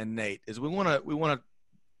 Tim and Nate, is we want to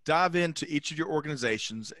dive into each of your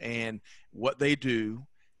organizations and what they do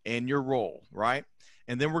and your role, right?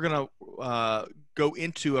 And then we're going to go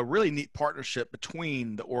into a really neat partnership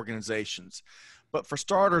between the organizations. But for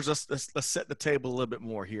starters, let's set the table a little bit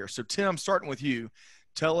more here. So, Tim, starting with you,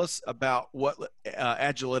 tell us about what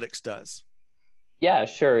Agilytics does. Yeah,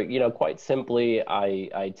 sure. Quite simply,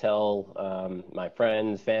 I tell my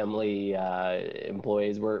friends, family,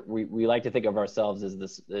 employees, we like to think of ourselves as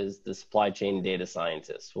the supply chain data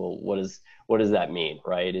scientists. Well, what does that mean,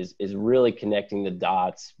 right? Is really connecting the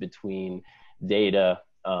dots between data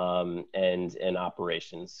and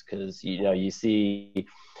operations, because you see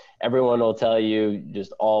everyone will tell you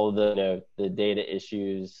just all the data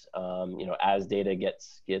issues. As data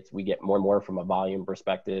we get more and more from a volume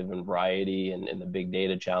perspective and variety and the big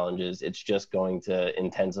data challenges, it's just going to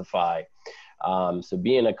intensify. So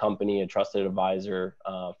being a company, a trusted advisor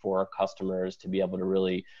for our customers, to be able to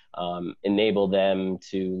really enable them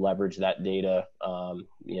to leverage that data,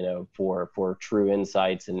 for true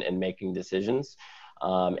insights and making decisions,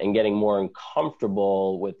 and getting more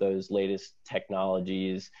comfortable with those latest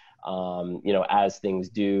technologies, as things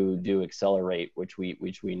do accelerate, which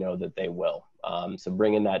we know that they will. So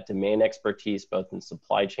bringing that domain expertise, both in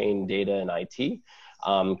supply chain, data, and IT,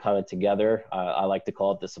 kind of together. I like to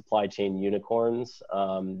call it the supply chain unicorns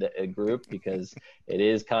group, because it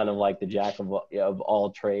is kind of like the jack of all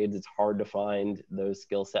trades. It's hard to find those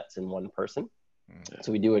skill sets in one person.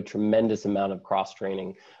 So we do a tremendous amount of cross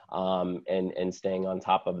training and staying on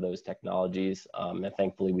top of those technologies. And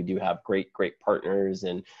thankfully, we do have great partners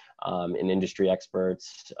and industry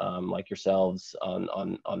experts like yourselves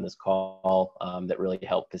on this call that really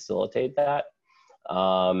help facilitate that.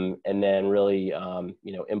 And then really,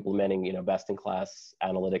 implementing, best in class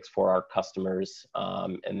analytics for our customers,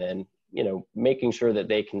 and then, making sure that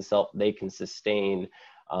they can sustain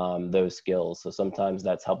those skills. So sometimes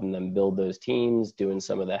that's helping them build those teams, doing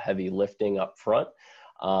some of the heavy lifting up front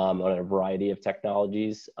on a variety of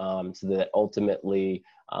technologies, so that ultimately,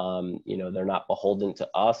 they're not beholden to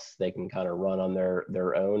us. They can kind of run on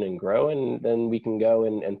their own and grow, and then we can go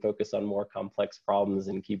and focus on more complex problems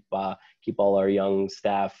and keep all our young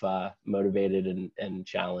staff motivated and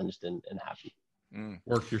challenged and happy.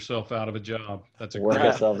 Work yourself out of a job. That's a work great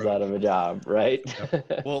ourselves approach. out of a job, right?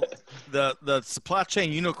 Yep. Well, the supply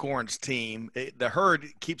chain unicorns team, the herd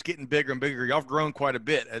keeps getting bigger and bigger. Y'all have grown quite a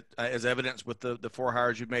bit, as evidenced with the 4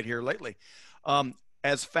 hires you've made here lately.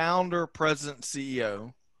 As founder, president,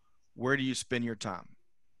 CEO, where do you spend your time?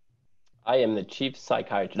 I am the chief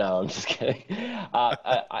psychiatrist. No, I'm just kidding.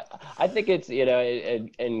 I think it's,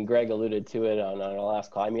 and Greg alluded to it on our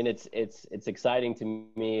last call. I mean, it's exciting to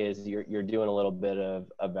me is you're doing a little bit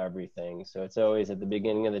of everything. So it's always at the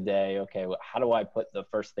beginning of the day, okay, well, how do I put the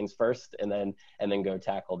first things first and then go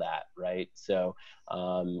tackle that, right? So,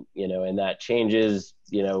 and that changes,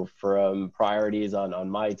 from priorities on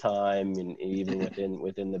my time and even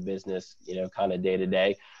within the business, kind of day to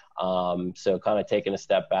day. So kind of taking a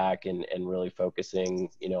step back and really focusing,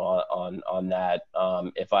 on that.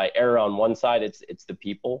 If I err on one side, it's the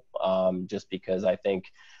people, just because I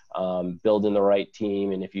think building the right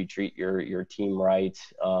team, and if you treat your team right,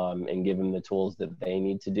 and give them the tools that they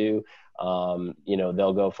need to do,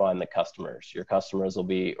 they'll go find the customers. Your customers will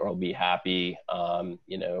be happy. You're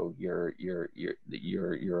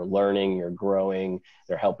learning, you're growing.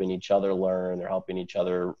 They're helping each other learn. They're helping each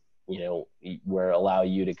other, where allow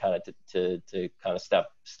you to kind of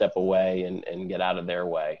step away and get out of their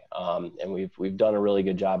way. And we've done a really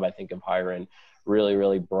good job, I think, of hiring really,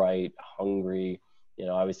 really bright, hungry,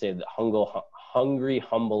 I would say hungry,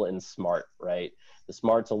 humble, and smart, right? The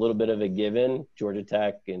smart's a little bit of a given. Georgia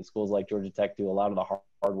Tech and schools like Georgia Tech do a lot of the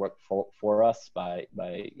hard work for us by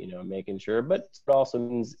making sure, but it also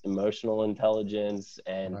means emotional intelligence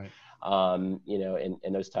and, right.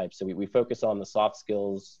 And those types. So we focus on the soft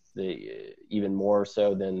skills, even more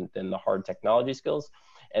so than the hard technology skills.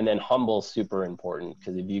 And then humble, super important,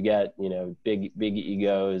 because if you get, big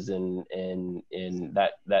egos and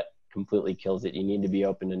that completely kills it. You need to be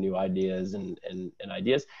open to new ideas and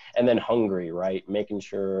ideas. And then hungry, right? Making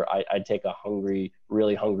sure I take a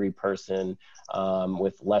really hungry person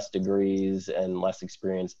with less degrees and less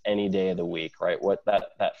experience any day of the week, right? What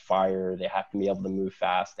that fire, they have to be able to move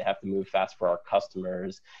fast. They have to move fast for our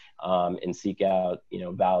customers, and seek out,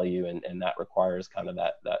 value. And that requires kind of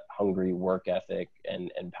that hungry work ethic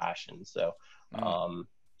and passion. So,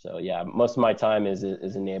 so yeah, most of my time is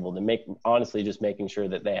enabled to honestly, just making sure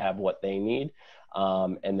that they have what they need,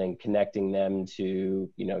 and then connecting them to,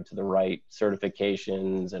 to the right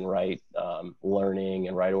certifications and right learning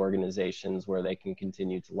and right organizations where they can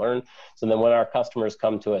continue to learn. So then when our customers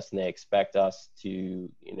come to us and they expect us to,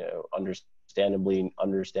 understandably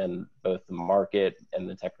understand both the market and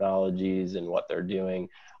the technologies and what they're doing,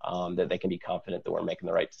 that they can be confident that we're making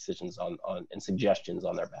the right decisions on and suggestions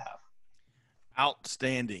on their behalf.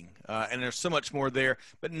 Outstanding. And there's so much more there.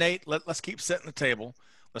 But Nate, let's keep setting the table.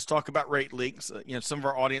 Let's talk about rate links. Some of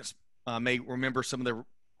our audience may remember some of the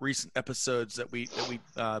recent episodes that we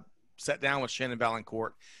sat down with Shannon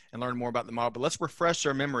Valancourt and learned more about the model. But let's refresh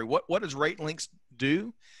our memory. What does rate links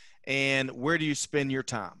do, and where do you spend your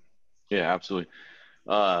time? Yeah, absolutely.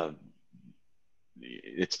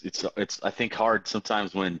 It's I think hard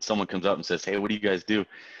sometimes when someone comes up and says, "Hey, what do you guys do?"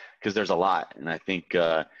 Because there's a lot, and I think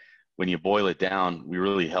when you boil it down, we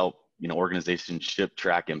really help organizations ship,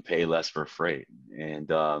 track, and pay less for freight.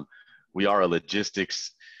 And we are a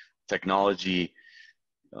logistics technology,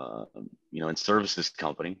 and services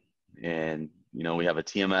company. And we have a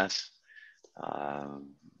TMS,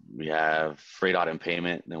 we have freight out and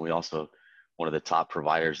payment, and then we also one of the top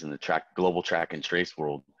providers in the global track and trace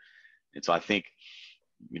world. And so I think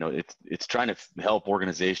it's trying to help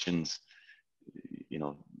organizations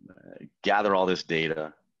gather all this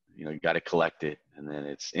data. You got to collect it, and then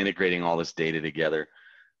it's integrating all this data together,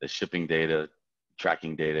 the shipping data,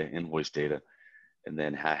 tracking data, invoice data, and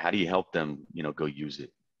then how do you help them go use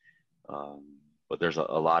it. But there's a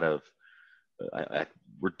lot of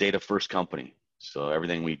we're data first company, so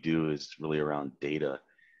everything we do is really around data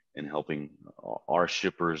and helping our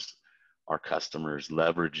shippers, our customers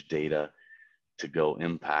leverage data to go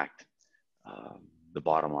impact the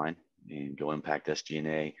bottom line and go impact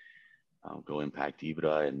SG&A, go impact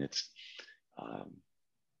EBITDA. And it's,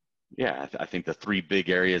 I think the three big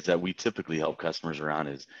areas that we typically help customers around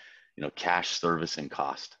is, cash, service, and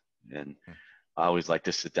cost. And I always like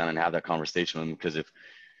to sit down and have that conversation with them, because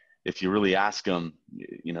if you really ask them,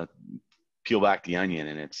 peel back the onion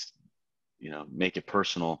and it's, make it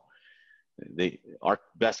personal. Our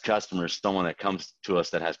best customer is someone that comes to us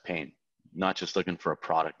that has pain, not just looking for a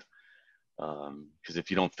product. Because if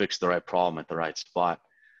you don't fix the right problem at the right spot,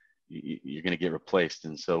 you're going to get replaced.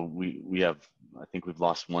 And so we have, I think we've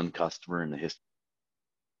lost one customer in the history.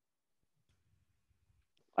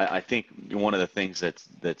 I think one of the things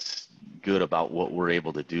that's good about what we're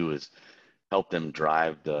able to do is help them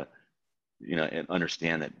drive and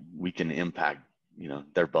understand that we can impact,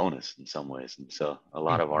 their bonus in some ways. And so a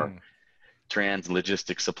lot of our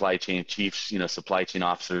logistics supply chain chiefs, supply chain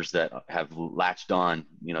officers that have latched on,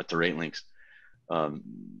 to rate links,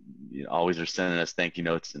 always are sending us thank you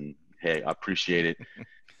notes and, hey, I appreciate it,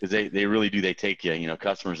 because they really do. They take you,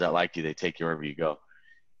 customers that like you, they take you wherever you go,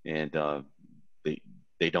 and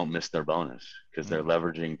they don't miss their bonus because they're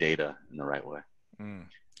leveraging data in the right way.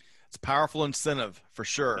 It's a powerful incentive for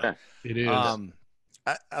sure. Yeah, it is.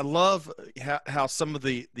 I love how some of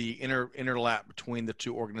the interlap between the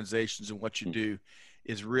two organizations and what you do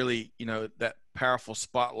is really, that powerful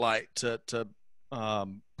spotlight to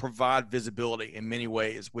provide visibility in many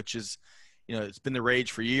ways, which is, it's been the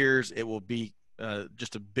rage for years. It will be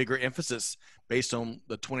just a bigger emphasis based on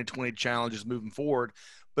the 2020 challenges moving forward,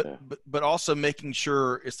 but also making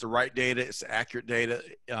sure it's the right data, it's accurate data.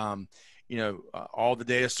 All the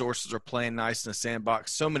data sources are playing nice in the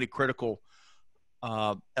sandbox. So many critical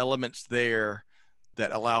elements there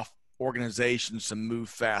that allow organizations to move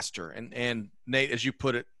faster. And Nate, as you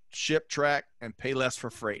put it, ship, track, and pay less for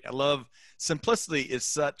freight. I love simplicity is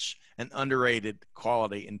such an underrated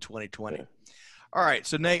quality in 2020. Yeah. All right.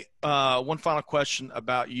 So Nate, one final question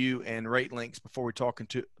about you and Rate Links before we talk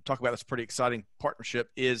about this pretty exciting partnership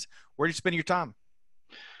is, where do you spend your time?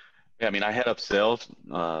 Yeah, I head up sales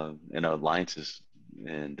and alliances,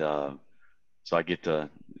 and so I get to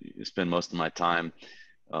spend most of my time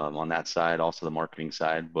on that side, also the marketing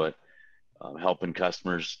side, but helping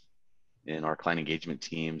customers and our client engagement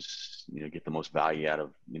teams, get the most value out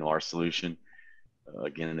of, our solution.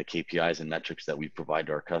 Again, the KPIs and metrics that we provide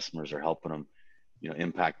to our customers are helping them,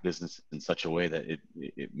 impact business in such a way that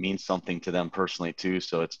it means something to them personally too.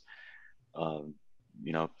 So it's, from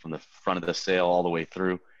the front of the sale all the way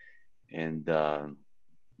through. and on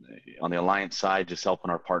the alliance side, just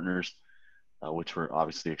helping our partners, which we're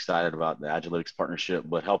obviously excited about the Agilytics partnership,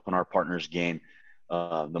 but helping our partners gain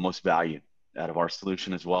the most value out of our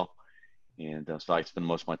solution as well. And so I spend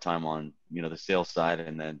most of my time on, the sales side,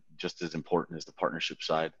 and then just as important as the partnership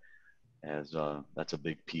side, as that's a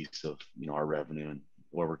big piece of, our revenue and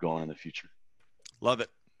where we're going in the future. Love it.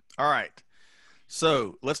 All right.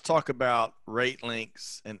 So let's talk about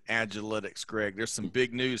RateLinks and Agilytics, Greg. There's some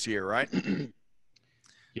big news here, right?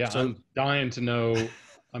 Yeah, so, I'm dying to know,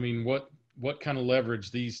 what kind of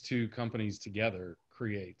leverage these two companies together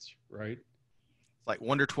creates, right? Like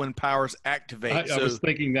Wonder Twin powers activate. I was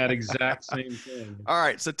thinking that exact same thing. All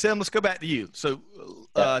right. So Tim, let's go back to you. So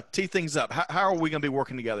tee things up. How are we going to be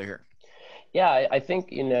working together here? Yeah, I think,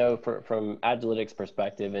 from Agilytics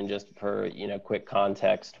perspective, and just for, quick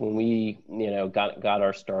context, when we, got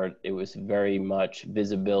our start, it was very much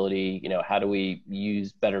visibility, how do we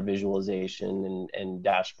use better visualization and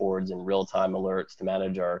dashboards and real-time alerts to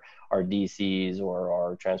manage our DCs or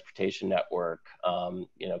our transportation network,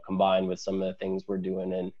 combined with some of the things we're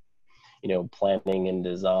doing in, planning and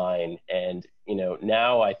design. And,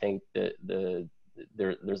 now I think that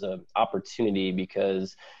there's an opportunity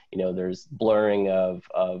because, there's blurring of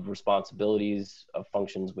responsibilities of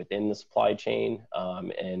functions within the supply chain,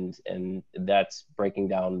 and that's breaking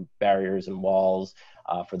down barriers and walls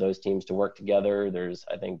for those teams to work together.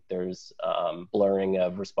 I think there's blurring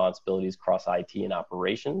of responsibilities across IT and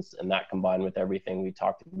operations, and that combined with everything we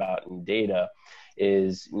talked about in data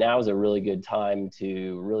now is a really good time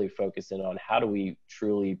to really focus in on how do we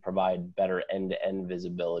truly provide better end-to-end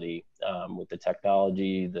visibility with the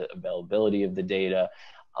technology, the availability of the data.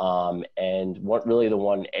 And what really the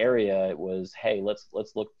one area it was, hey, let's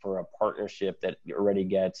look for a partnership that already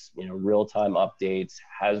gets, real-time updates,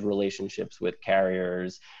 has relationships with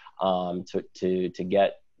carriers, to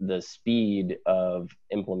get the speed of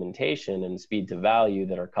implementation and speed to value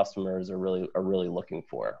that our customers are really looking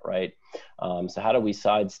for, right? So how do we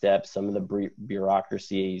sidestep some of the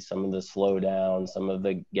bureaucracy, some of the slowdown, some of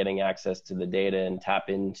the getting access to the data and tap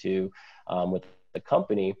into with the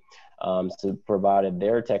company, so provided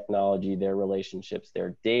their technology, their relationships,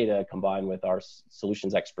 their data, combined with our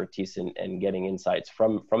solutions expertise and getting insights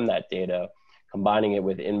from that data, combining it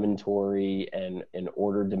with inventory and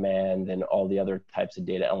order demand and all the other types of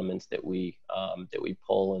data elements that we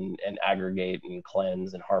pull and aggregate and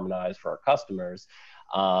cleanse and harmonize for our customers.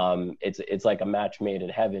 It's like a match made in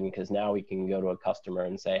heaven, because now we can go to a customer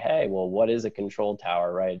and say, hey, well, what is a control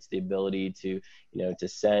tower, right? It's the ability to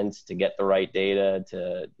sense, to get the right data,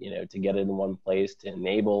 to get it in one place, to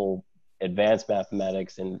enable advanced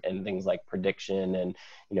mathematics and things like prediction and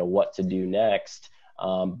what to do next.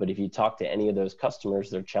 But if you talk to any of those customers,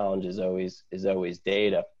 their challenge is always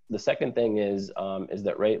data. The second thing is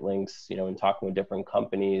that RateLinks, in talking with different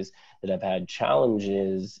companies that have had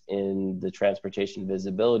challenges in the transportation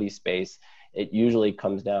visibility space, it usually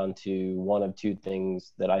comes down to one of two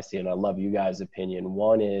things that I see, and I love you guys' opinion.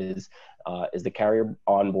 One is the carrier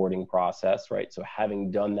onboarding process, right? So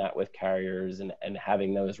having done that with carriers and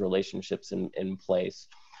having those relationships in place.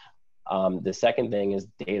 The second thing is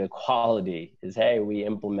data quality. Is, hey, we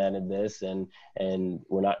implemented this and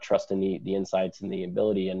we're not trusting the insights and the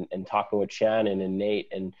ability, and talking with Shannon and Nate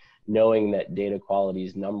and knowing that data quality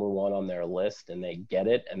is number one on their list and they get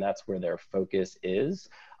it and that's where their focus is,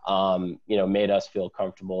 made us feel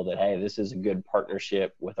comfortable that, hey, this is a good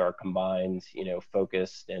partnership with our combined,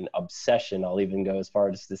 focused and obsession. I'll even go as far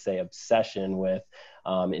as to say obsession with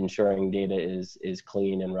ensuring data is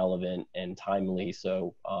clean and relevant and timely.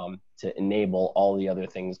 So to enable all the other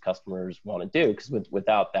things customers want to do, because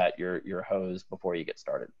without that, you're hosed before you get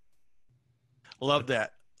started. Love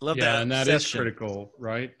that. Love yeah, that. And that obsession. is critical,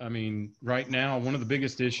 right? I mean, right now, one of the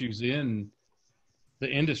biggest issues in the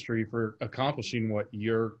industry for accomplishing what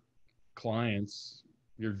your clients,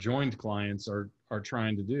 your joined clients are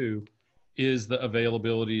trying to do is the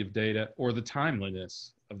availability of data or the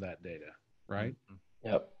timeliness of that data, right?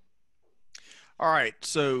 Yep. All right.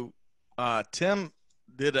 So Tim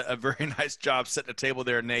did a very nice job setting the table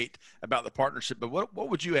there, Nate, about the partnership. But what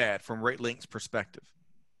would you add from RateLinks' perspective?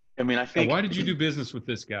 I mean, I think. Why did you do business with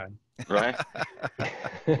this guy? Right.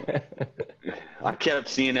 I kept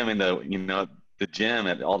seeing him in the gym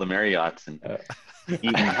at all the Marriotts and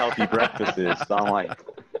eating healthy breakfasts. So I'm like,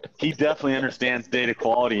 he definitely understands data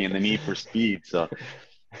quality and the need for speed. So,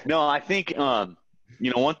 no, I think, one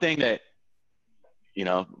thing that,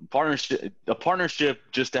 a partnership,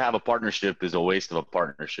 just to have a partnership is a waste of a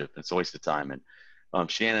partnership. It's a waste of time.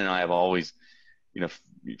 And Shannon and I have always,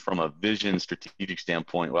 from a vision strategic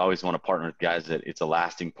standpoint, we always want to partner with guys that it's a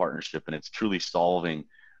lasting partnership and it's truly solving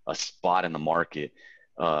a spot in the market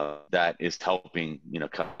that is helping,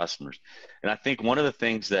 customers. And I think one of the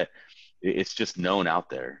things that it's just known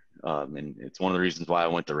out there, and it's one of the reasons why I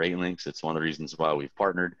went to RateLinks. It's one of the reasons why we've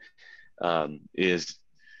partnered, is,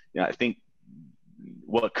 I think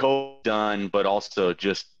what COVID's done, but also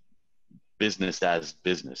just business as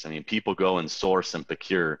business. I mean, people go and source and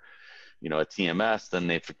procure, a TMS, then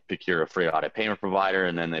they procure a freight audit payment provider,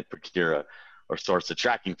 and then they procure or source a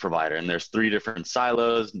tracking provider. And there's 3 different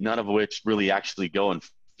silos, none of which really actually go and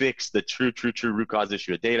fix the true root cause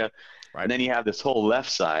issue of data. Right. And then you have this whole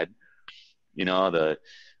left side, the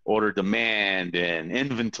order demand and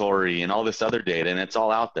inventory and all this other data, and it's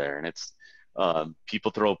all out there. And it's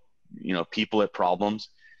people throw, people at problems,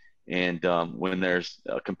 and when there's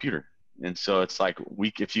a computer. And so it's like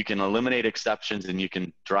if you can eliminate exceptions and you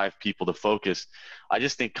can drive people to focus, I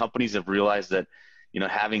just think companies have realized that,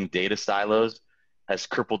 having data silos has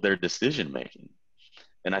crippled their decision making.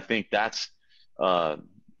 And I think that's, why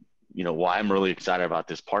I'm really excited about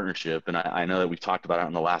this partnership. And I know that we talked about it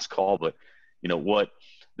on the last call, but, what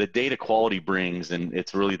the data quality brings, and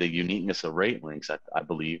it's really the uniqueness of RateLinks, I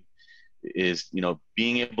believe, is,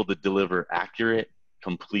 being able to deliver accurate,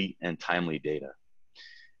 complete, and timely data.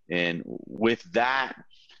 And with that,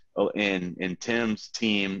 and Tim's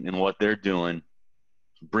team and what they're doing,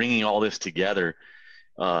 bringing all this together,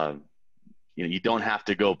 you don't have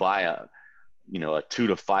to go buy a $2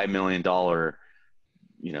 to $5 million,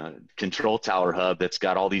 control tower hub that's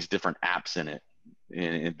got all these different apps in it.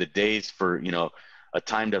 And the days for, a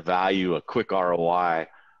time to value, a quick ROI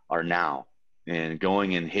are now. And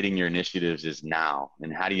going and hitting your initiatives is now.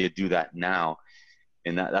 And how do you do that now?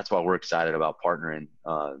 And that's why we're excited about partnering,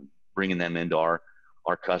 bringing them into our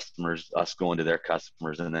customers, us going to their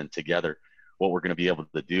customers, and then together what we're going to be able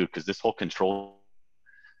to do. Because this whole control,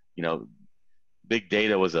 big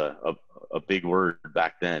data was a big word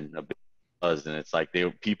back then, a big buzz, and it's like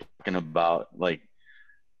people talking about like,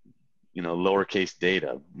 lowercase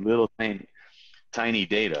data, little tiny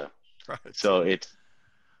data. Right. So it's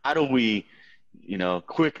how do we,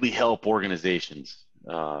 quickly help organizations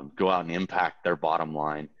go out and impact their bottom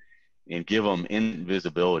line and give them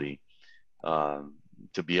invisibility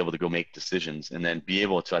to be able to go make decisions, and then be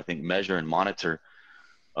able to, I think, measure and monitor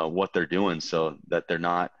what they're doing, so that they're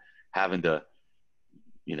not having to,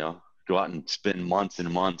 go out and spend months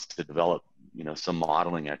and months to develop, some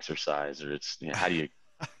modeling exercise, or it's, how do you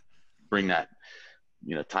bring that,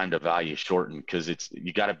 time to value shortened, because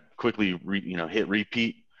you got to quickly hit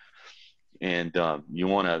repeat. And you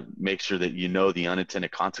want to make sure that the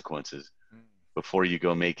unintended consequences before you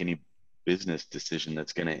go make any business decision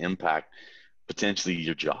that's going to impact potentially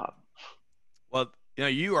your job. Well,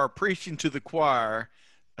 you are preaching to the choir,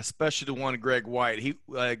 especially to one Greg White.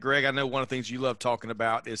 Greg, I know one of the things you love talking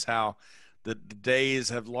about is how the days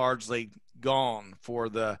have largely gone for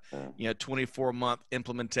the 24-month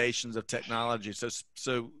implementations of technology.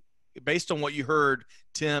 So based on what you heard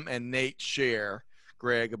Tim and Nate share,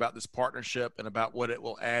 Greg, about this partnership and about what it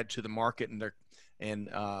will add to the market and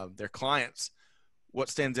their clients, what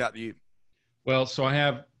stands out to you? Well, so I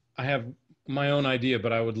have my own idea,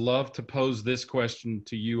 but I would love to pose this question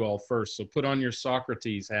to you all first. So put on your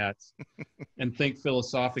Socrates hats and think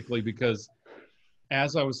philosophically, because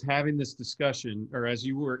as I was having this discussion, or as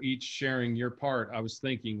you were each sharing your part, I was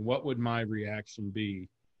thinking, what would my reaction be?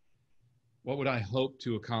 What would I hope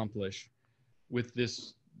to accomplish with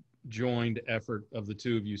this joined effort of the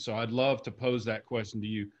two of you? So I'd love to pose that question to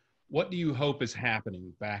you. What do you hope is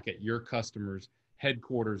happening back at your customers'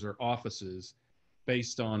 headquarters or offices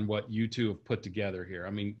based on what you two have put together here?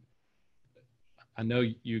 I mean, I know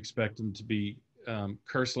you expect them to be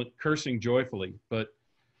cursing joyfully, but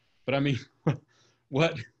I mean,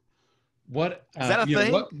 what is that a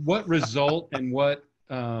thing? What result and what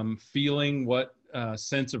feeling, what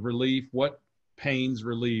sense of relief, what pains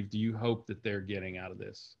relieved do you hope that they're getting out of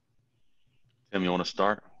this? Tim, you want to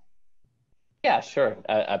start? Yeah, sure.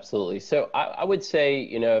 Absolutely. So I would say,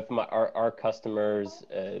 if our customers,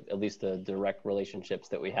 at least the direct relationships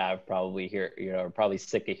that we have, probably are probably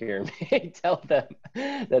sick of hearing me tell them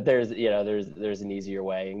that there's an easier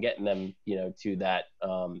way, and getting them, to that,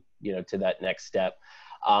 to that next step.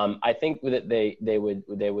 I think that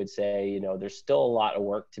they would say, there's still a lot of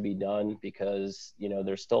work to be done, because,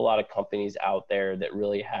 there's still a lot of companies out there that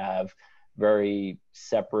really have very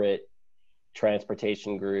separate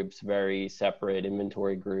transportation groups, very separate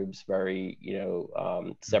inventory groups, very,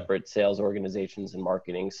 separate sales organizations and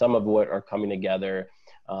marketing, some of what are coming together.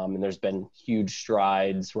 And there's been huge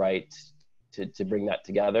strides, right, to bring that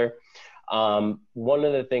together. One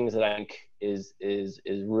of the things that I think is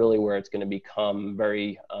really where it's going to become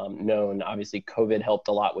very known. Obviously, COVID helped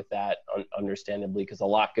a lot with that, understandably, because a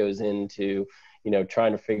lot goes into,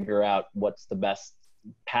 trying to figure out what's the best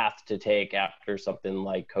path to take after something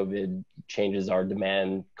like COVID changes our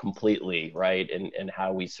demand completely, right? And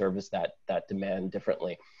how we service that demand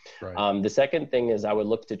differently. Right. The second thing is I would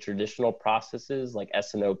look to traditional processes like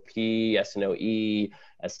SNOP, SNOE,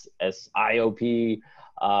 SIOP,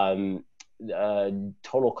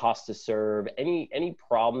 total cost to serve, any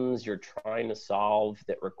problems you're trying to solve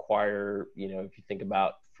that require, if you think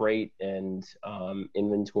about freight and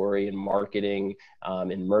inventory and marketing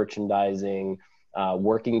and merchandising,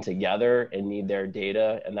 working together and need their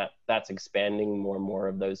data, and that's expanding more and more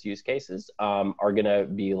of those use cases, are gonna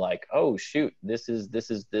be like, oh shoot, this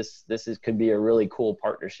could be a really cool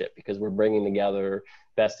partnership because we're bringing together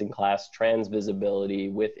best in class trans visibility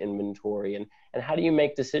with inventory, and how do you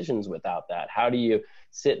make decisions without that? How do you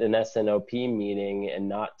sit in an SNOP meeting and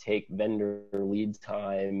not take vendor lead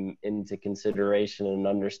time into consideration and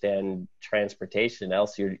understand transportation?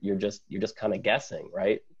 Else you're just kind of guessing,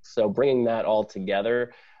 right? So bringing that all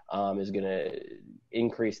together is going to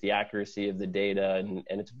increase the accuracy of the data, and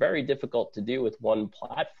it's very difficult to do with one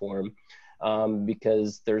platform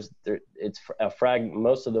because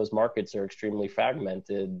most of those markets are extremely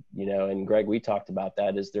fragmented, and Greg, we talked about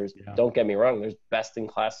that, don't get me wrong, there's best in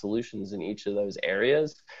class solutions in each of those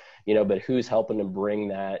areas, but who's helping to bring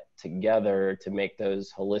that together to make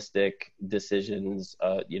those holistic decisions,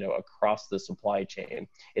 across the supply chain?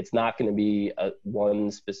 It's not going to be one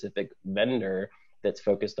specific vendor that's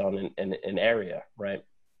focused on an area, right?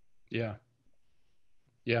 Yeah.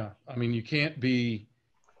 I mean, you can't be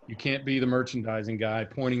the merchandising guy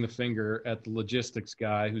pointing the finger at the logistics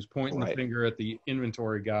guy who's pointing the finger at the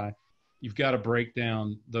inventory guy. You've got to break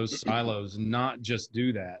down those silos and not just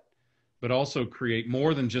do that, but also create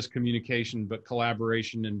more than just communication, but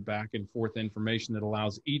collaboration and back and forth information that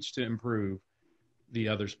allows each to improve the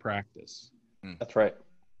other's practice. That's right.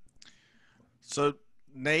 So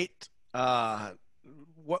Nate,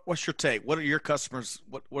 what's your take? What are your customers,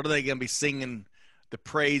 what are they going to be singing the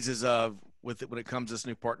praises of with it when it comes to this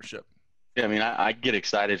new partnership? Yeah, I mean, I get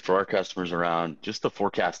excited for our customers around just the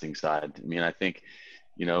forecasting side. I mean, I think,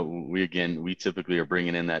 we typically are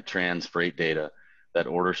bringing in that trans freight data, that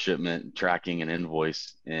order shipment tracking and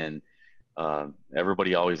invoice. And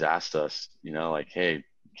everybody always asks us, like, hey,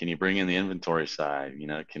 can you bring in the inventory side?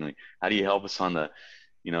 How do you help us on the,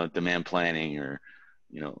 demand planning or,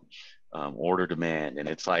 order demand? And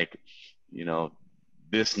it's like,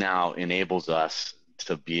 this now enables us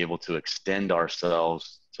to be able to extend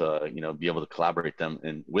ourselves to, be able to collaborate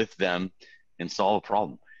with them and solve a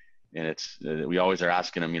problem. And we always are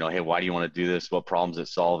asking them, hey, why do you want to do this? What problems it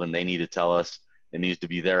solve? And they need to tell us. It needs to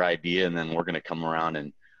be their idea, and then we're going to come around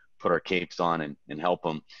and put our capes on and help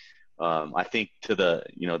them. I think to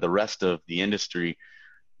the rest of the industry,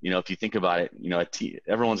 if you think about it,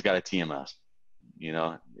 everyone's got a TMS.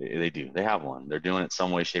 They do. They have one. They're doing it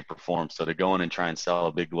some way, shape, or form. So to go in and try and sell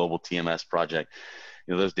a big global TMS project,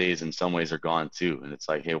 those days in some ways are gone too. And it's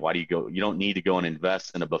like, hey, why do you go? You don't need to go and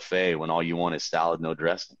invest in a buffet when all you want is salad, no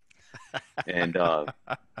dressing. And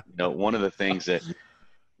one of the things that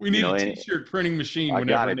we need a t-shirt printing machine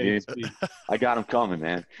whenever Nate speaks. I got them coming,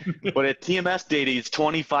 man. But at TMS data, it's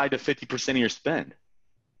 25 to 50% of your spend.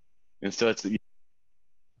 And so it's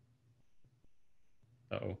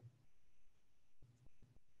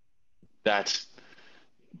that's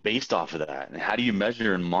based off of that. And how do you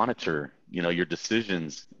measure and monitor, your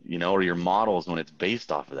decisions, or your models when it's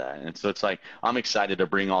based off of that? And so it's like, I'm excited to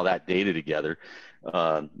bring all that data together.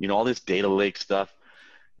 All this data lake stuff.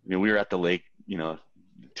 We were at the lake,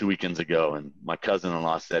 2 weekends ago, and my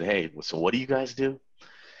cousin-in-law said, hey, so what do you guys do?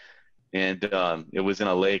 And it was in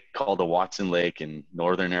a lake called the Watson Lake in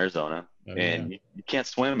northern Arizona. And you can't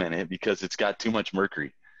swim in it because it's got too much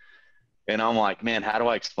mercury. And I'm like, man, how do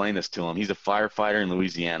I explain this to him? He's a firefighter in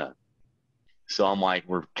Louisiana. So I'm like,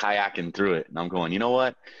 we're kayaking through it. And I'm going, you know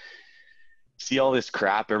what? See all this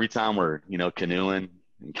crap every time we're, canoeing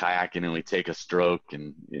and kayaking and we take a stroke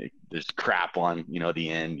and there's crap on, the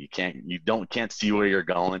end. You can't see where you're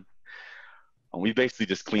going. And we basically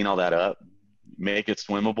just clean all that up, make it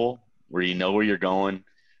swimmable where you know where you're going.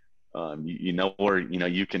 You know where,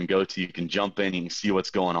 you can go to, you can jump in, you can see what's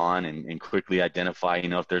going on and quickly identify,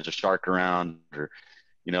 if there's a shark around or,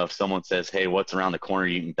 if someone says, hey, what's around the corner,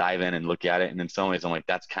 you can dive in and look at it. And in some ways, I'm like,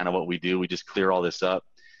 that's kind of what we do. We just clear all this up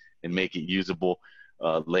and make it usable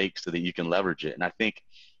lake so that you can leverage it. And I think,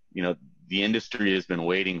 the industry has been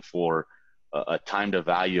waiting for a time to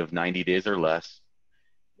value of 90 days or less.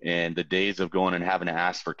 And the days of going and having to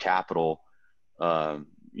ask for capital, of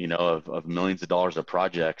millions of dollars of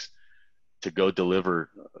projects to go deliver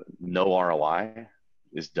no ROI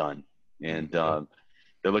is done. And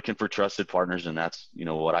they're looking for trusted partners. And that's,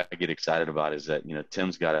 what I get excited about is that,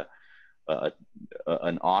 Tim's got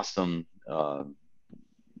an awesome,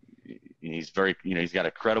 he's very, he's got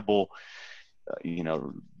a credible,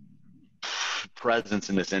 presence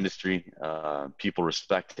in this industry. People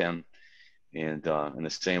respect him. And in the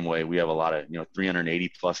same way, we have a lot of,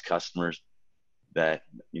 380 plus customers that,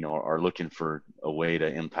 are looking for a way to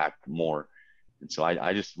impact more. And so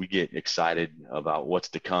we get excited about what's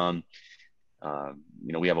to come.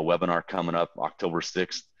 We have a webinar coming up October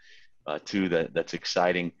 6th, too, that's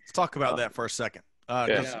exciting. Let's talk about that for a second.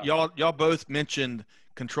 Y'all both mentioned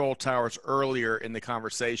control towers earlier in the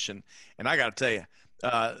conversation. And I got to tell you,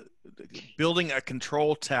 building a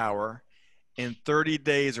control tower in 30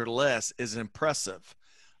 days or less is impressive.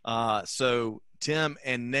 So Tim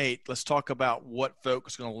and Nate, let's talk about what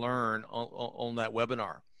folks are going to learn on that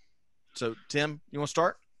webinar. So Tim, you want to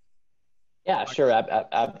start? Yeah, sure.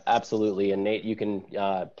 Absolutely. And Nate, you can,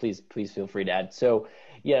 please feel free to add. So,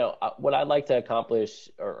 what I'd like to accomplish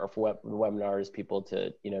or for the webinar is people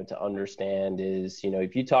to, to understand is,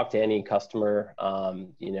 if you talk to any customer,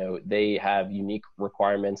 they have unique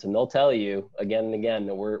requirements, and they'll tell you again and again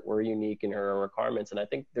that we're unique in our requirements. And I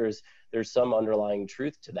think there's some underlying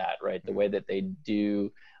truth to that, right? The way that they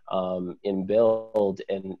do in build.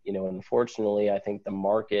 And, unfortunately, I think the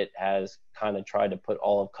market has kind of tried to put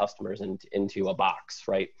all of customers into a box,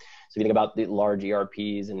 right? So you think about the large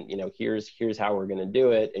ERPs and, here's how we're going to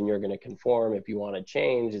do it, and you're going to conform. If you want to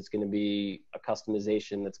change, it's going to be a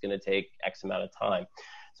customization that's going to take X amount of time.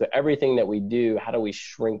 So everything that we do, how do we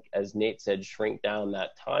shrink, as Nate said, shrink down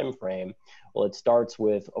that time frame? Well, it starts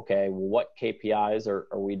with, okay, well, what KPIs are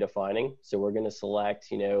we defining? So we're going to select,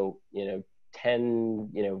 10,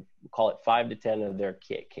 call it 5 to 10 of their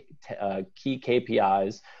key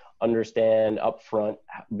KPIs, understand upfront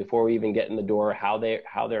before we even get in the door how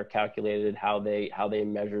they're calculated, how they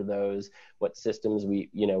measure those, what systems we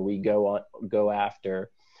go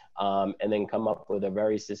after, and then come up with a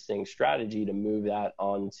very succinct strategy to move that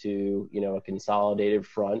onto a consolidated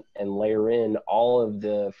front and layer in all of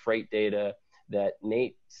the freight data that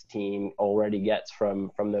Nate's team already gets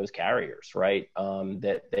from those carriers, right?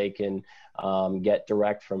 That they can get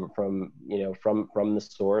direct from the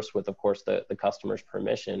source with, of course, the customer's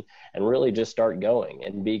permission, and really just start going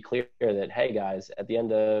and be clear that, hey guys, at the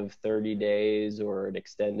end of 30 days or an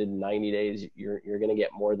extended 90 days, you're going to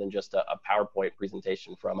get more than just a PowerPoint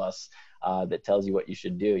presentation from us that tells you what you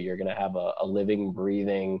should do. You're going to have a living,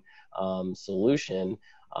 breathing solution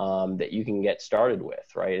that you can get started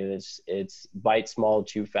with, right? And it's bite small,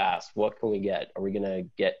 chew fast. What can we get? Are we going to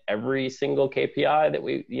get every single KPI that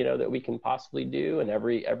we can possibly do, and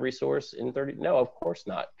every source in 30? No, of course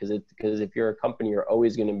not, because if you're a company, you're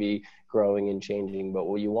always going to be growing and changing. But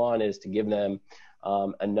what you want is to give them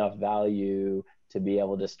enough value to be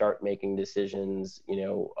able to start making decisions,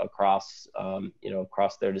 across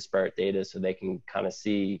their disparate data, so they can kind of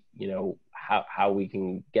see, how we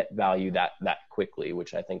can get value that quickly,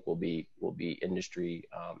 which I think will be industry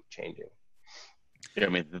changing. Yeah, I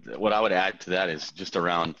mean, what I would add to that is just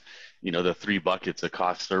around, the 3 buckets of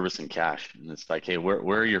cost, service, and cash. And it's like, hey, where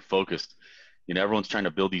are you focused? Everyone's trying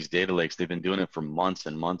to build these data lakes. They've been doing it for months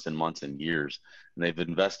and months and months and years, and they've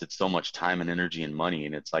invested so much time and energy and money.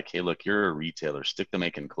 And it's like, hey, look, you're a retailer, stick to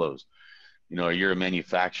making clothes. Or you're a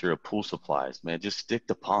manufacturer of pool supplies, man, just stick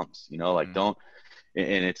to pumps. Don't.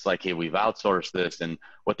 And it's like, hey, we've outsourced this. And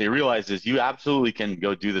what they realize is you absolutely can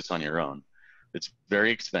go do this on your own. It's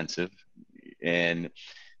very expensive. And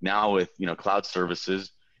now with, cloud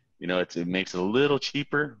services, it makes it a little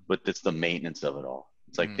cheaper, but it's the maintenance of it all.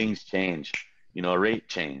 It's like things change, a rate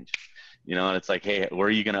change, and it's like, hey, where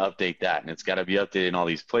are you going to update that? And it's got to be updated in all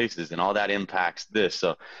these places, and all that impacts this.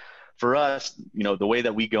 So for us, the way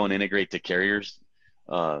that we go and integrate to carriers,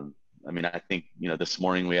 I think, this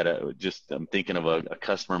morning we had I'm thinking of a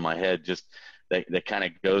customer in my head, just that kind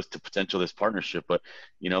of goes to potential this partnership, but,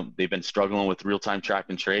 they've been struggling with real-time track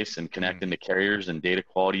and trace and connecting to carriers and data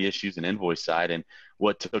quality issues and invoice side. And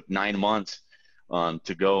what took 9 months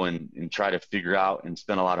to go and try to figure out and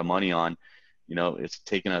spend a lot of money on, it's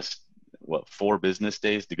taken us, 4 business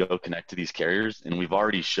days to go connect to these carriers. And we've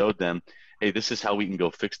already showed them, hey, this is how we can go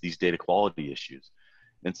fix these data quality issues.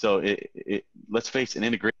 And so let's face it,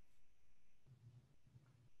 integrate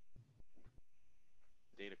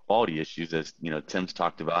data quality issues, as Tim's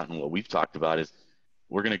talked about, and what we've talked about, is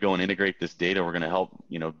we're going to go and integrate this data. We're going to help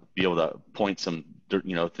be able to point some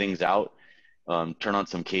things out turn on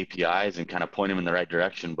some KPIs and kind of point them in the right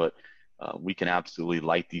direction. But we can absolutely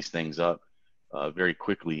light these things up very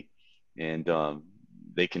quickly, and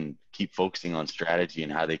they can keep focusing on strategy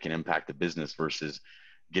and how they can impact the business versus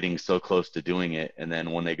getting so close to doing it. And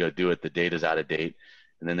then when they go do it, the data's out of date,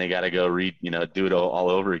 and then they got to go do it all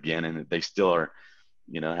over again. And they still are,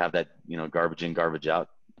 have that, garbage in, garbage out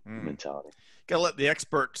mentality. Got to let the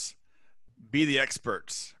experts be the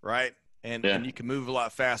experts, right? And you can move a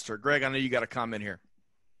lot faster. Greg, I know you got a comment here.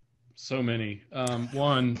 So many.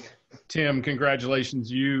 One, Tim, congratulations.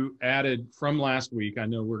 You added from last week. I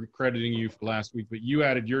know we're crediting you for last week, but you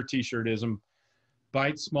added your T-shirtism,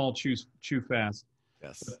 bite small, chew fast.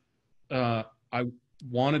 Yes. I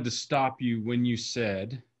wanted to stop you when you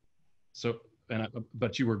said,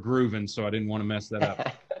 but you were grooving, so I didn't want to mess that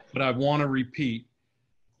up. But I want to repeat,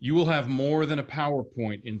 you will have more than a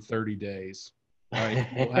PowerPoint in 30 days, right?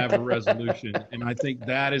 You'll have a resolution. And I think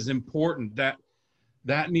that is important.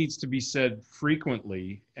 That needs to be said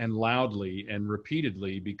frequently and loudly and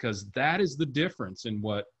repeatedly, because that is the difference in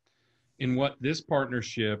what this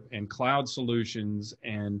partnership and cloud solutions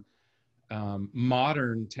and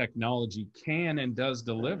modern technology can and does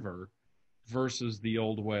deliver versus the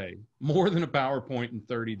old way. More than a PowerPoint in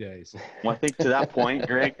 30 days. Well, I think to that point,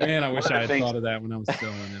 Greg, man, I wish I had thought of that when I was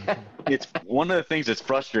selling it. It's one of the things that's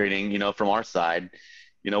frustrating, from our side.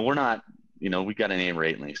 We're not, we got a name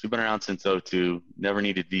rate links. We've been around since 2002, never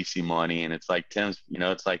needed VC money. And it's like Tim's,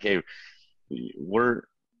 it's like, hey, we're,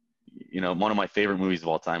 one of my favorite movies of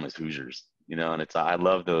all time is Hoosiers, and I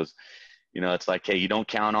love those, it's like, hey, you don't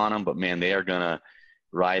count on them, but man, they are going to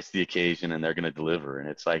rise to the occasion and they're going to deliver. And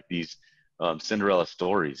it's like these Cinderella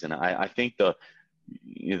stories. And I think the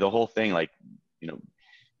whole thing, like,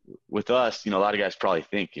 with us, a lot of guys probably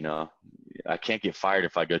think, I can't get fired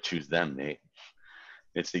if I go choose them, Nate.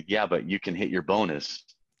 It's like, yeah, but you can hit your bonus,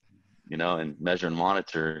 and measure and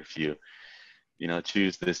monitor if you,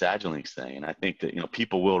 choose this AgileLinks thing. And I think that,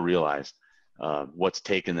 people will realize what's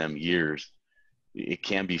taken them years. It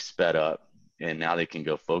can be sped up, and now they can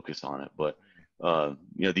go focus on it. But,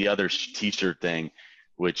 the other t-shirt thing,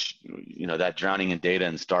 which, that drowning in data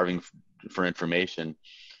and starving for information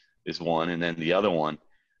is one. And then the other one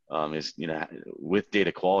is, with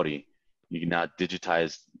data quality, you can now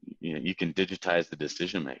digitize, you can digitize the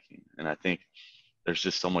decision-making. And I think there's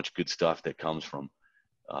just so much good stuff that comes from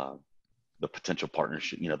the potential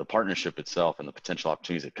partnership, the partnership itself and the potential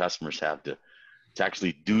opportunities that customers have to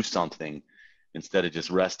actually do something instead of just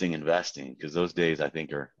resting, investing, because those days I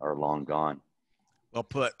think are long gone. Well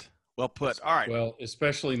put. Well put. All right. Well,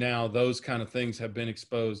 especially now, those kind of things have been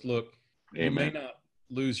exposed. Look, Amen. You may not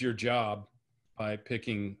lose your job by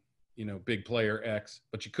picking, big player X,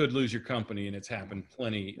 but you could lose your company, and it's happened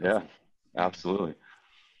plenty. Yeah, absolutely.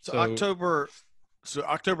 So October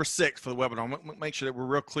 6th for the webinar. Make sure that we're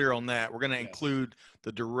real clear on that. We're going to include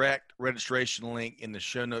the direct registration link in the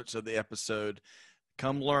show notes of the episode.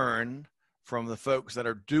 Come learn from the folks that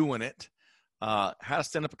are doing it, how to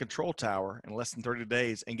stand up a control tower in less than 30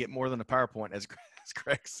 days and get more than a PowerPoint, as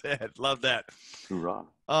Greg said. Love that. Hoorah.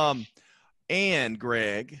 And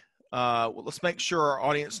Greg, let's make sure our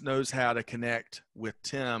audience knows how to connect with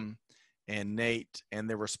Tim and Nate and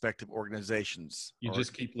their respective organizations. You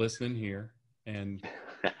just keep listening here. And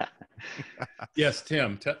yes,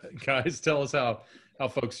 Tim, guys, tell us how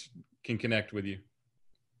folks can connect with you.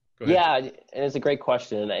 Go ahead. Yeah, and it's a great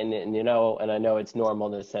question, and I know it's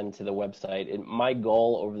normal to send to the website. My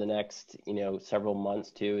goal over the next several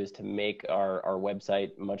months too is to make our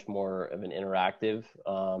website much more of an interactive.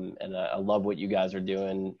 And I love what you guys are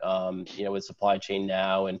doing, with Supply Chain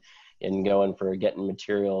Now and going for getting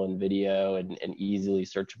material and video and easily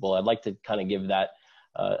searchable. I'd like to kind of give that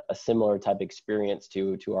a similar type experience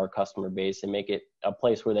to our customer base and make it a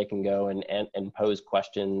place where they can go and pose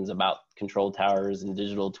questions about control towers and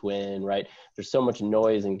digital twin, right? There's so much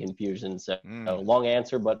noise and confusion. So long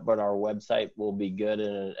answer, but our website will be good,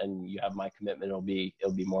 and you have my commitment. It'll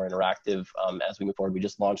be more interactive as we move forward. We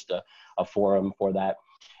just launched a forum for that.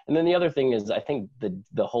 And then the other thing is, I think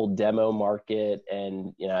the whole demo market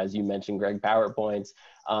and, as you mentioned, Greg, PowerPoints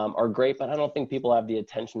are great, but I don't think people have the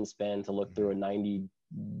attention span to look through a 90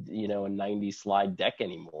 slide deck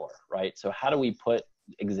anymore, right? So how do we put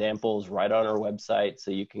examples right on our website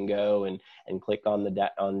so you can go and click on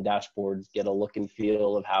on dashboards, get a look and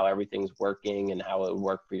feel of how everything's working and how it would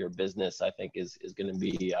work for your business? I think is going to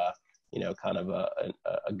be kind of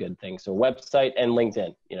a good thing. So website and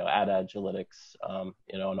LinkedIn, at Agilytics, on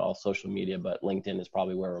all social media, but LinkedIn is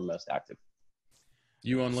probably where we're most active.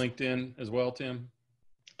 You on LinkedIn as well, Tim?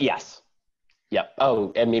 Yes. Yep.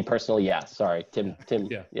 Oh, and me personally, yeah. Sorry, Tim.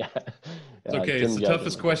 Yeah. Yeah. It's okay. Tim It's the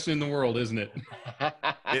toughest question in the world, isn't it?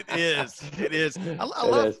 It is. It is. I It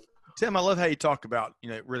love is. Tim. I love how you talk about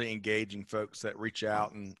really engaging folks that reach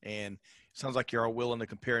out and it sounds like you're all willing to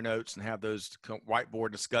compare notes and have those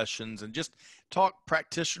whiteboard discussions and just talk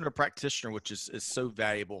practitioner to practitioner, which is so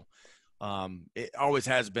valuable. It always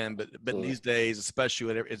has been, but these days,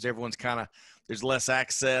 especially as everyone's there's less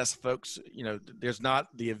access, folks. There's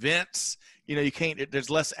not the events. You can't. There's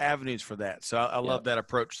less avenues for that. So I love that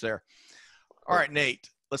approach there. All right, Nate.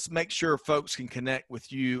 Let's make sure folks can connect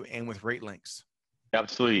with you and with RateLinks.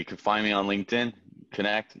 Absolutely. You can find me on LinkedIn.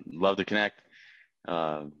 Connect. Love to connect.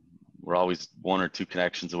 We're always one or two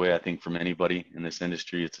connections away, I think, from anybody in this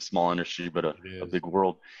industry. It's a small industry, but a big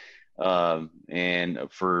world. And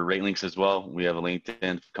for RateLinks as well, we have a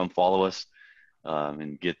LinkedIn. Come follow us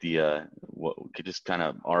and get just kind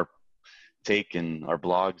of our take and our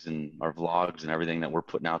blogs and our vlogs and everything that we're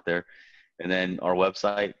putting out there. And then our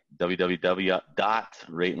website,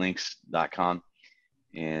 www.ratelinks.com.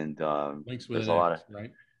 And Links with there's an a lot X, of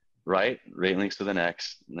right? Right, RateLinks with an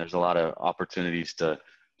X. And there's a lot of opportunities to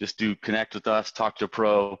just connect with us, talk to a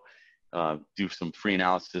pro, do some free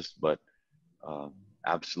analysis. But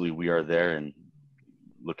absolutely, we are there and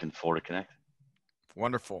looking forward to connect.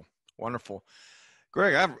 Wonderful, wonderful.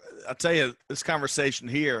 Greg, I tell you, this conversation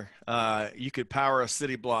here, you could power a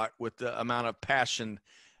city block with the amount of passion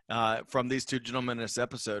from these two gentlemen in this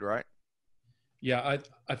episode, right? Yeah,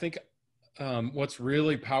 I think what's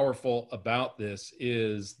really powerful about this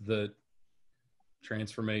is the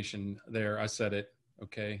transformation there. I said it.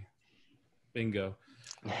 Okay. Bingo.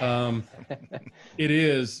 It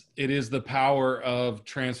is the power of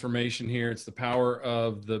transformation here. It's the power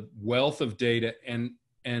of the wealth of data and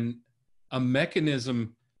a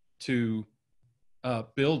mechanism to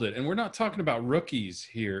build it. And we're not talking about rookies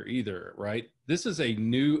here either, right? This is a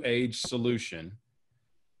new age solution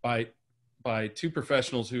by two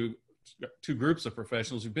groups of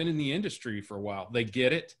professionals who've been in the industry for a while. They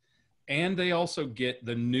get it. And they also get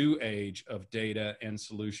the new age of data and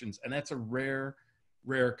solutions. And that's a rare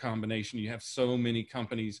combination. You have so many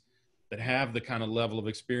companies that have the kind of level of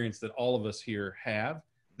experience that all of us here have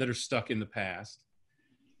that are stuck in the past.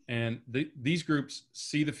 And these groups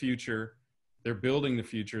see the future. They're building the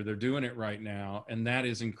future. They're doing it right now. And that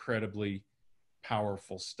is incredibly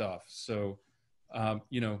powerful stuff. So,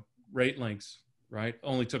 RateLinks, right?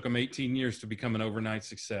 Only took them 18 years to become an overnight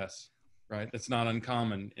success. Right. That's not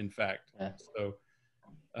uncommon, in fact. Yeah. So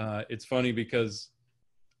it's funny because,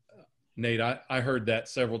 Nate, I heard that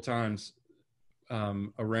several times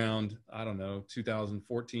around,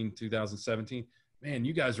 2014, 2017. Man,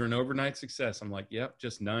 you guys are an overnight success. I'm like, yep,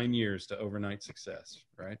 just 9 years to overnight success.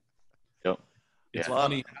 Right. Yep. It's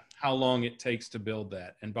funny how long it takes to build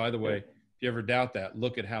that. And by the way, if you ever doubt that,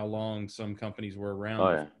 look at how long some companies were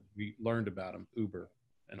around. We learned about them, Uber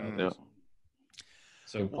and others. Yeah.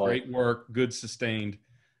 So great work, good sustained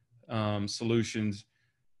solutions,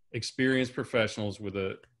 experienced professionals with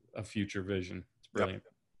a future vision. It's brilliant.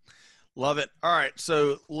 Yep. Love it. All right.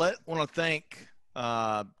 So want to thank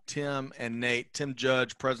Tim and Nate. Tim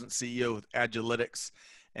Judge, President CEO of Agilytics,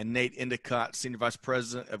 and Nate Endicott, Senior Vice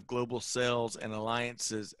President of Global Sales and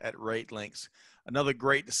Alliances at RateLinks. Another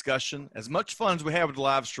great discussion. As much fun as we have with the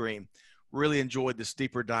live stream, really enjoyed this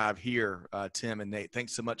deeper dive here, Tim and Nate.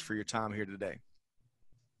 Thanks so much for your time here today.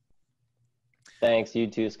 Thanks. You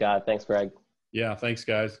too, Scott. Thanks, Greg. Yeah. Thanks,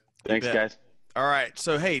 guys. Thanks, guys. All right.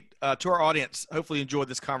 So, hey, to our audience, hopefully you enjoyed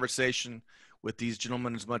this conversation with these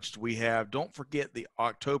gentlemen as much as we have. Don't forget the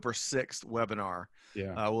October 6th webinar.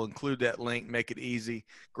 Yeah. We'll include that link, make it easy.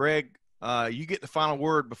 Greg, you get the final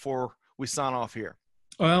word before we sign off here.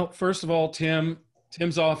 Well, first of all,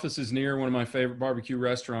 Tim's office is near one of my favorite barbecue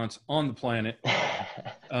restaurants on the planet.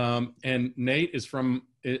 And Nate is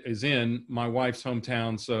in my wife's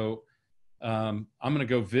hometown. So, I'm going to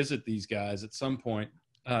go visit these guys at some point.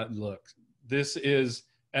 Look, this is,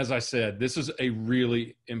 as I said, this is a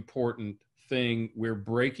really important thing. We're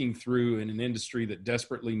breaking through in an industry that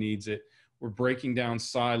desperately needs it. We're breaking down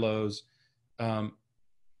silos.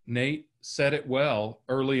 Nate said it well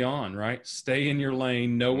early on, right? Stay in your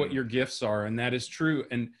lane, know what your gifts are. And that is true.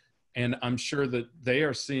 And I'm sure that they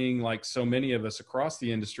are seeing, like so many of us across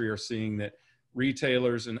the industry are seeing, that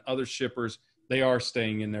retailers and other shippers, they are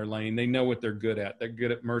staying in their lane. They know what they're good at. They're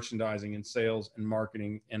good at merchandising and sales and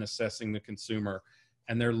marketing and assessing the consumer.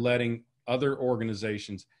 And they're letting other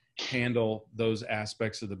organizations handle those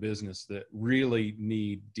aspects of the business that really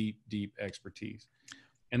need deep, deep expertise.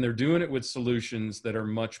 And they're doing it with solutions that are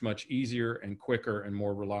much, much easier and quicker and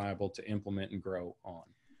more reliable to implement and grow on.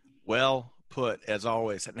 Well put, as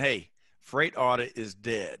always. And hey, Freight audit is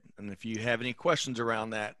dead. And if you have any questions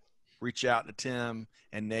around that, reach out to Tim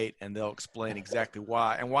and Nate, and they'll explain exactly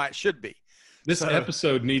why and why it should be. This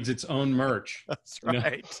episode needs its own merch. That's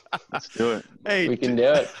right. Let's do it. Hey, We can do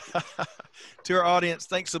it. To our audience,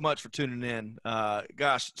 thanks so much for tuning in.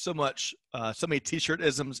 Gosh, so many T-shirt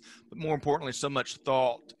isms, but more importantly, so much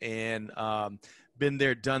thought and been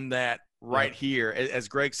there, done that right here. As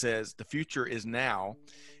Greg says, the future is now.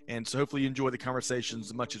 And so hopefully you enjoy the conversations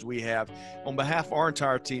as much as we have. On behalf of our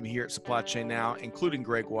entire team here at Supply Chain Now, including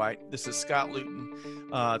Greg White, this is Scott Luton.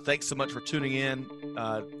 Thanks so much for tuning in.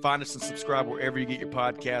 Find us and subscribe wherever you get your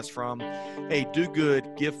podcast from. Hey, do good,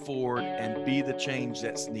 give forward, and be the change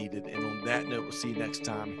that's needed. And on that note, we'll see you next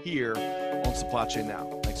time here on Supply Chain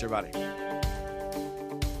Now. Thanks, everybody.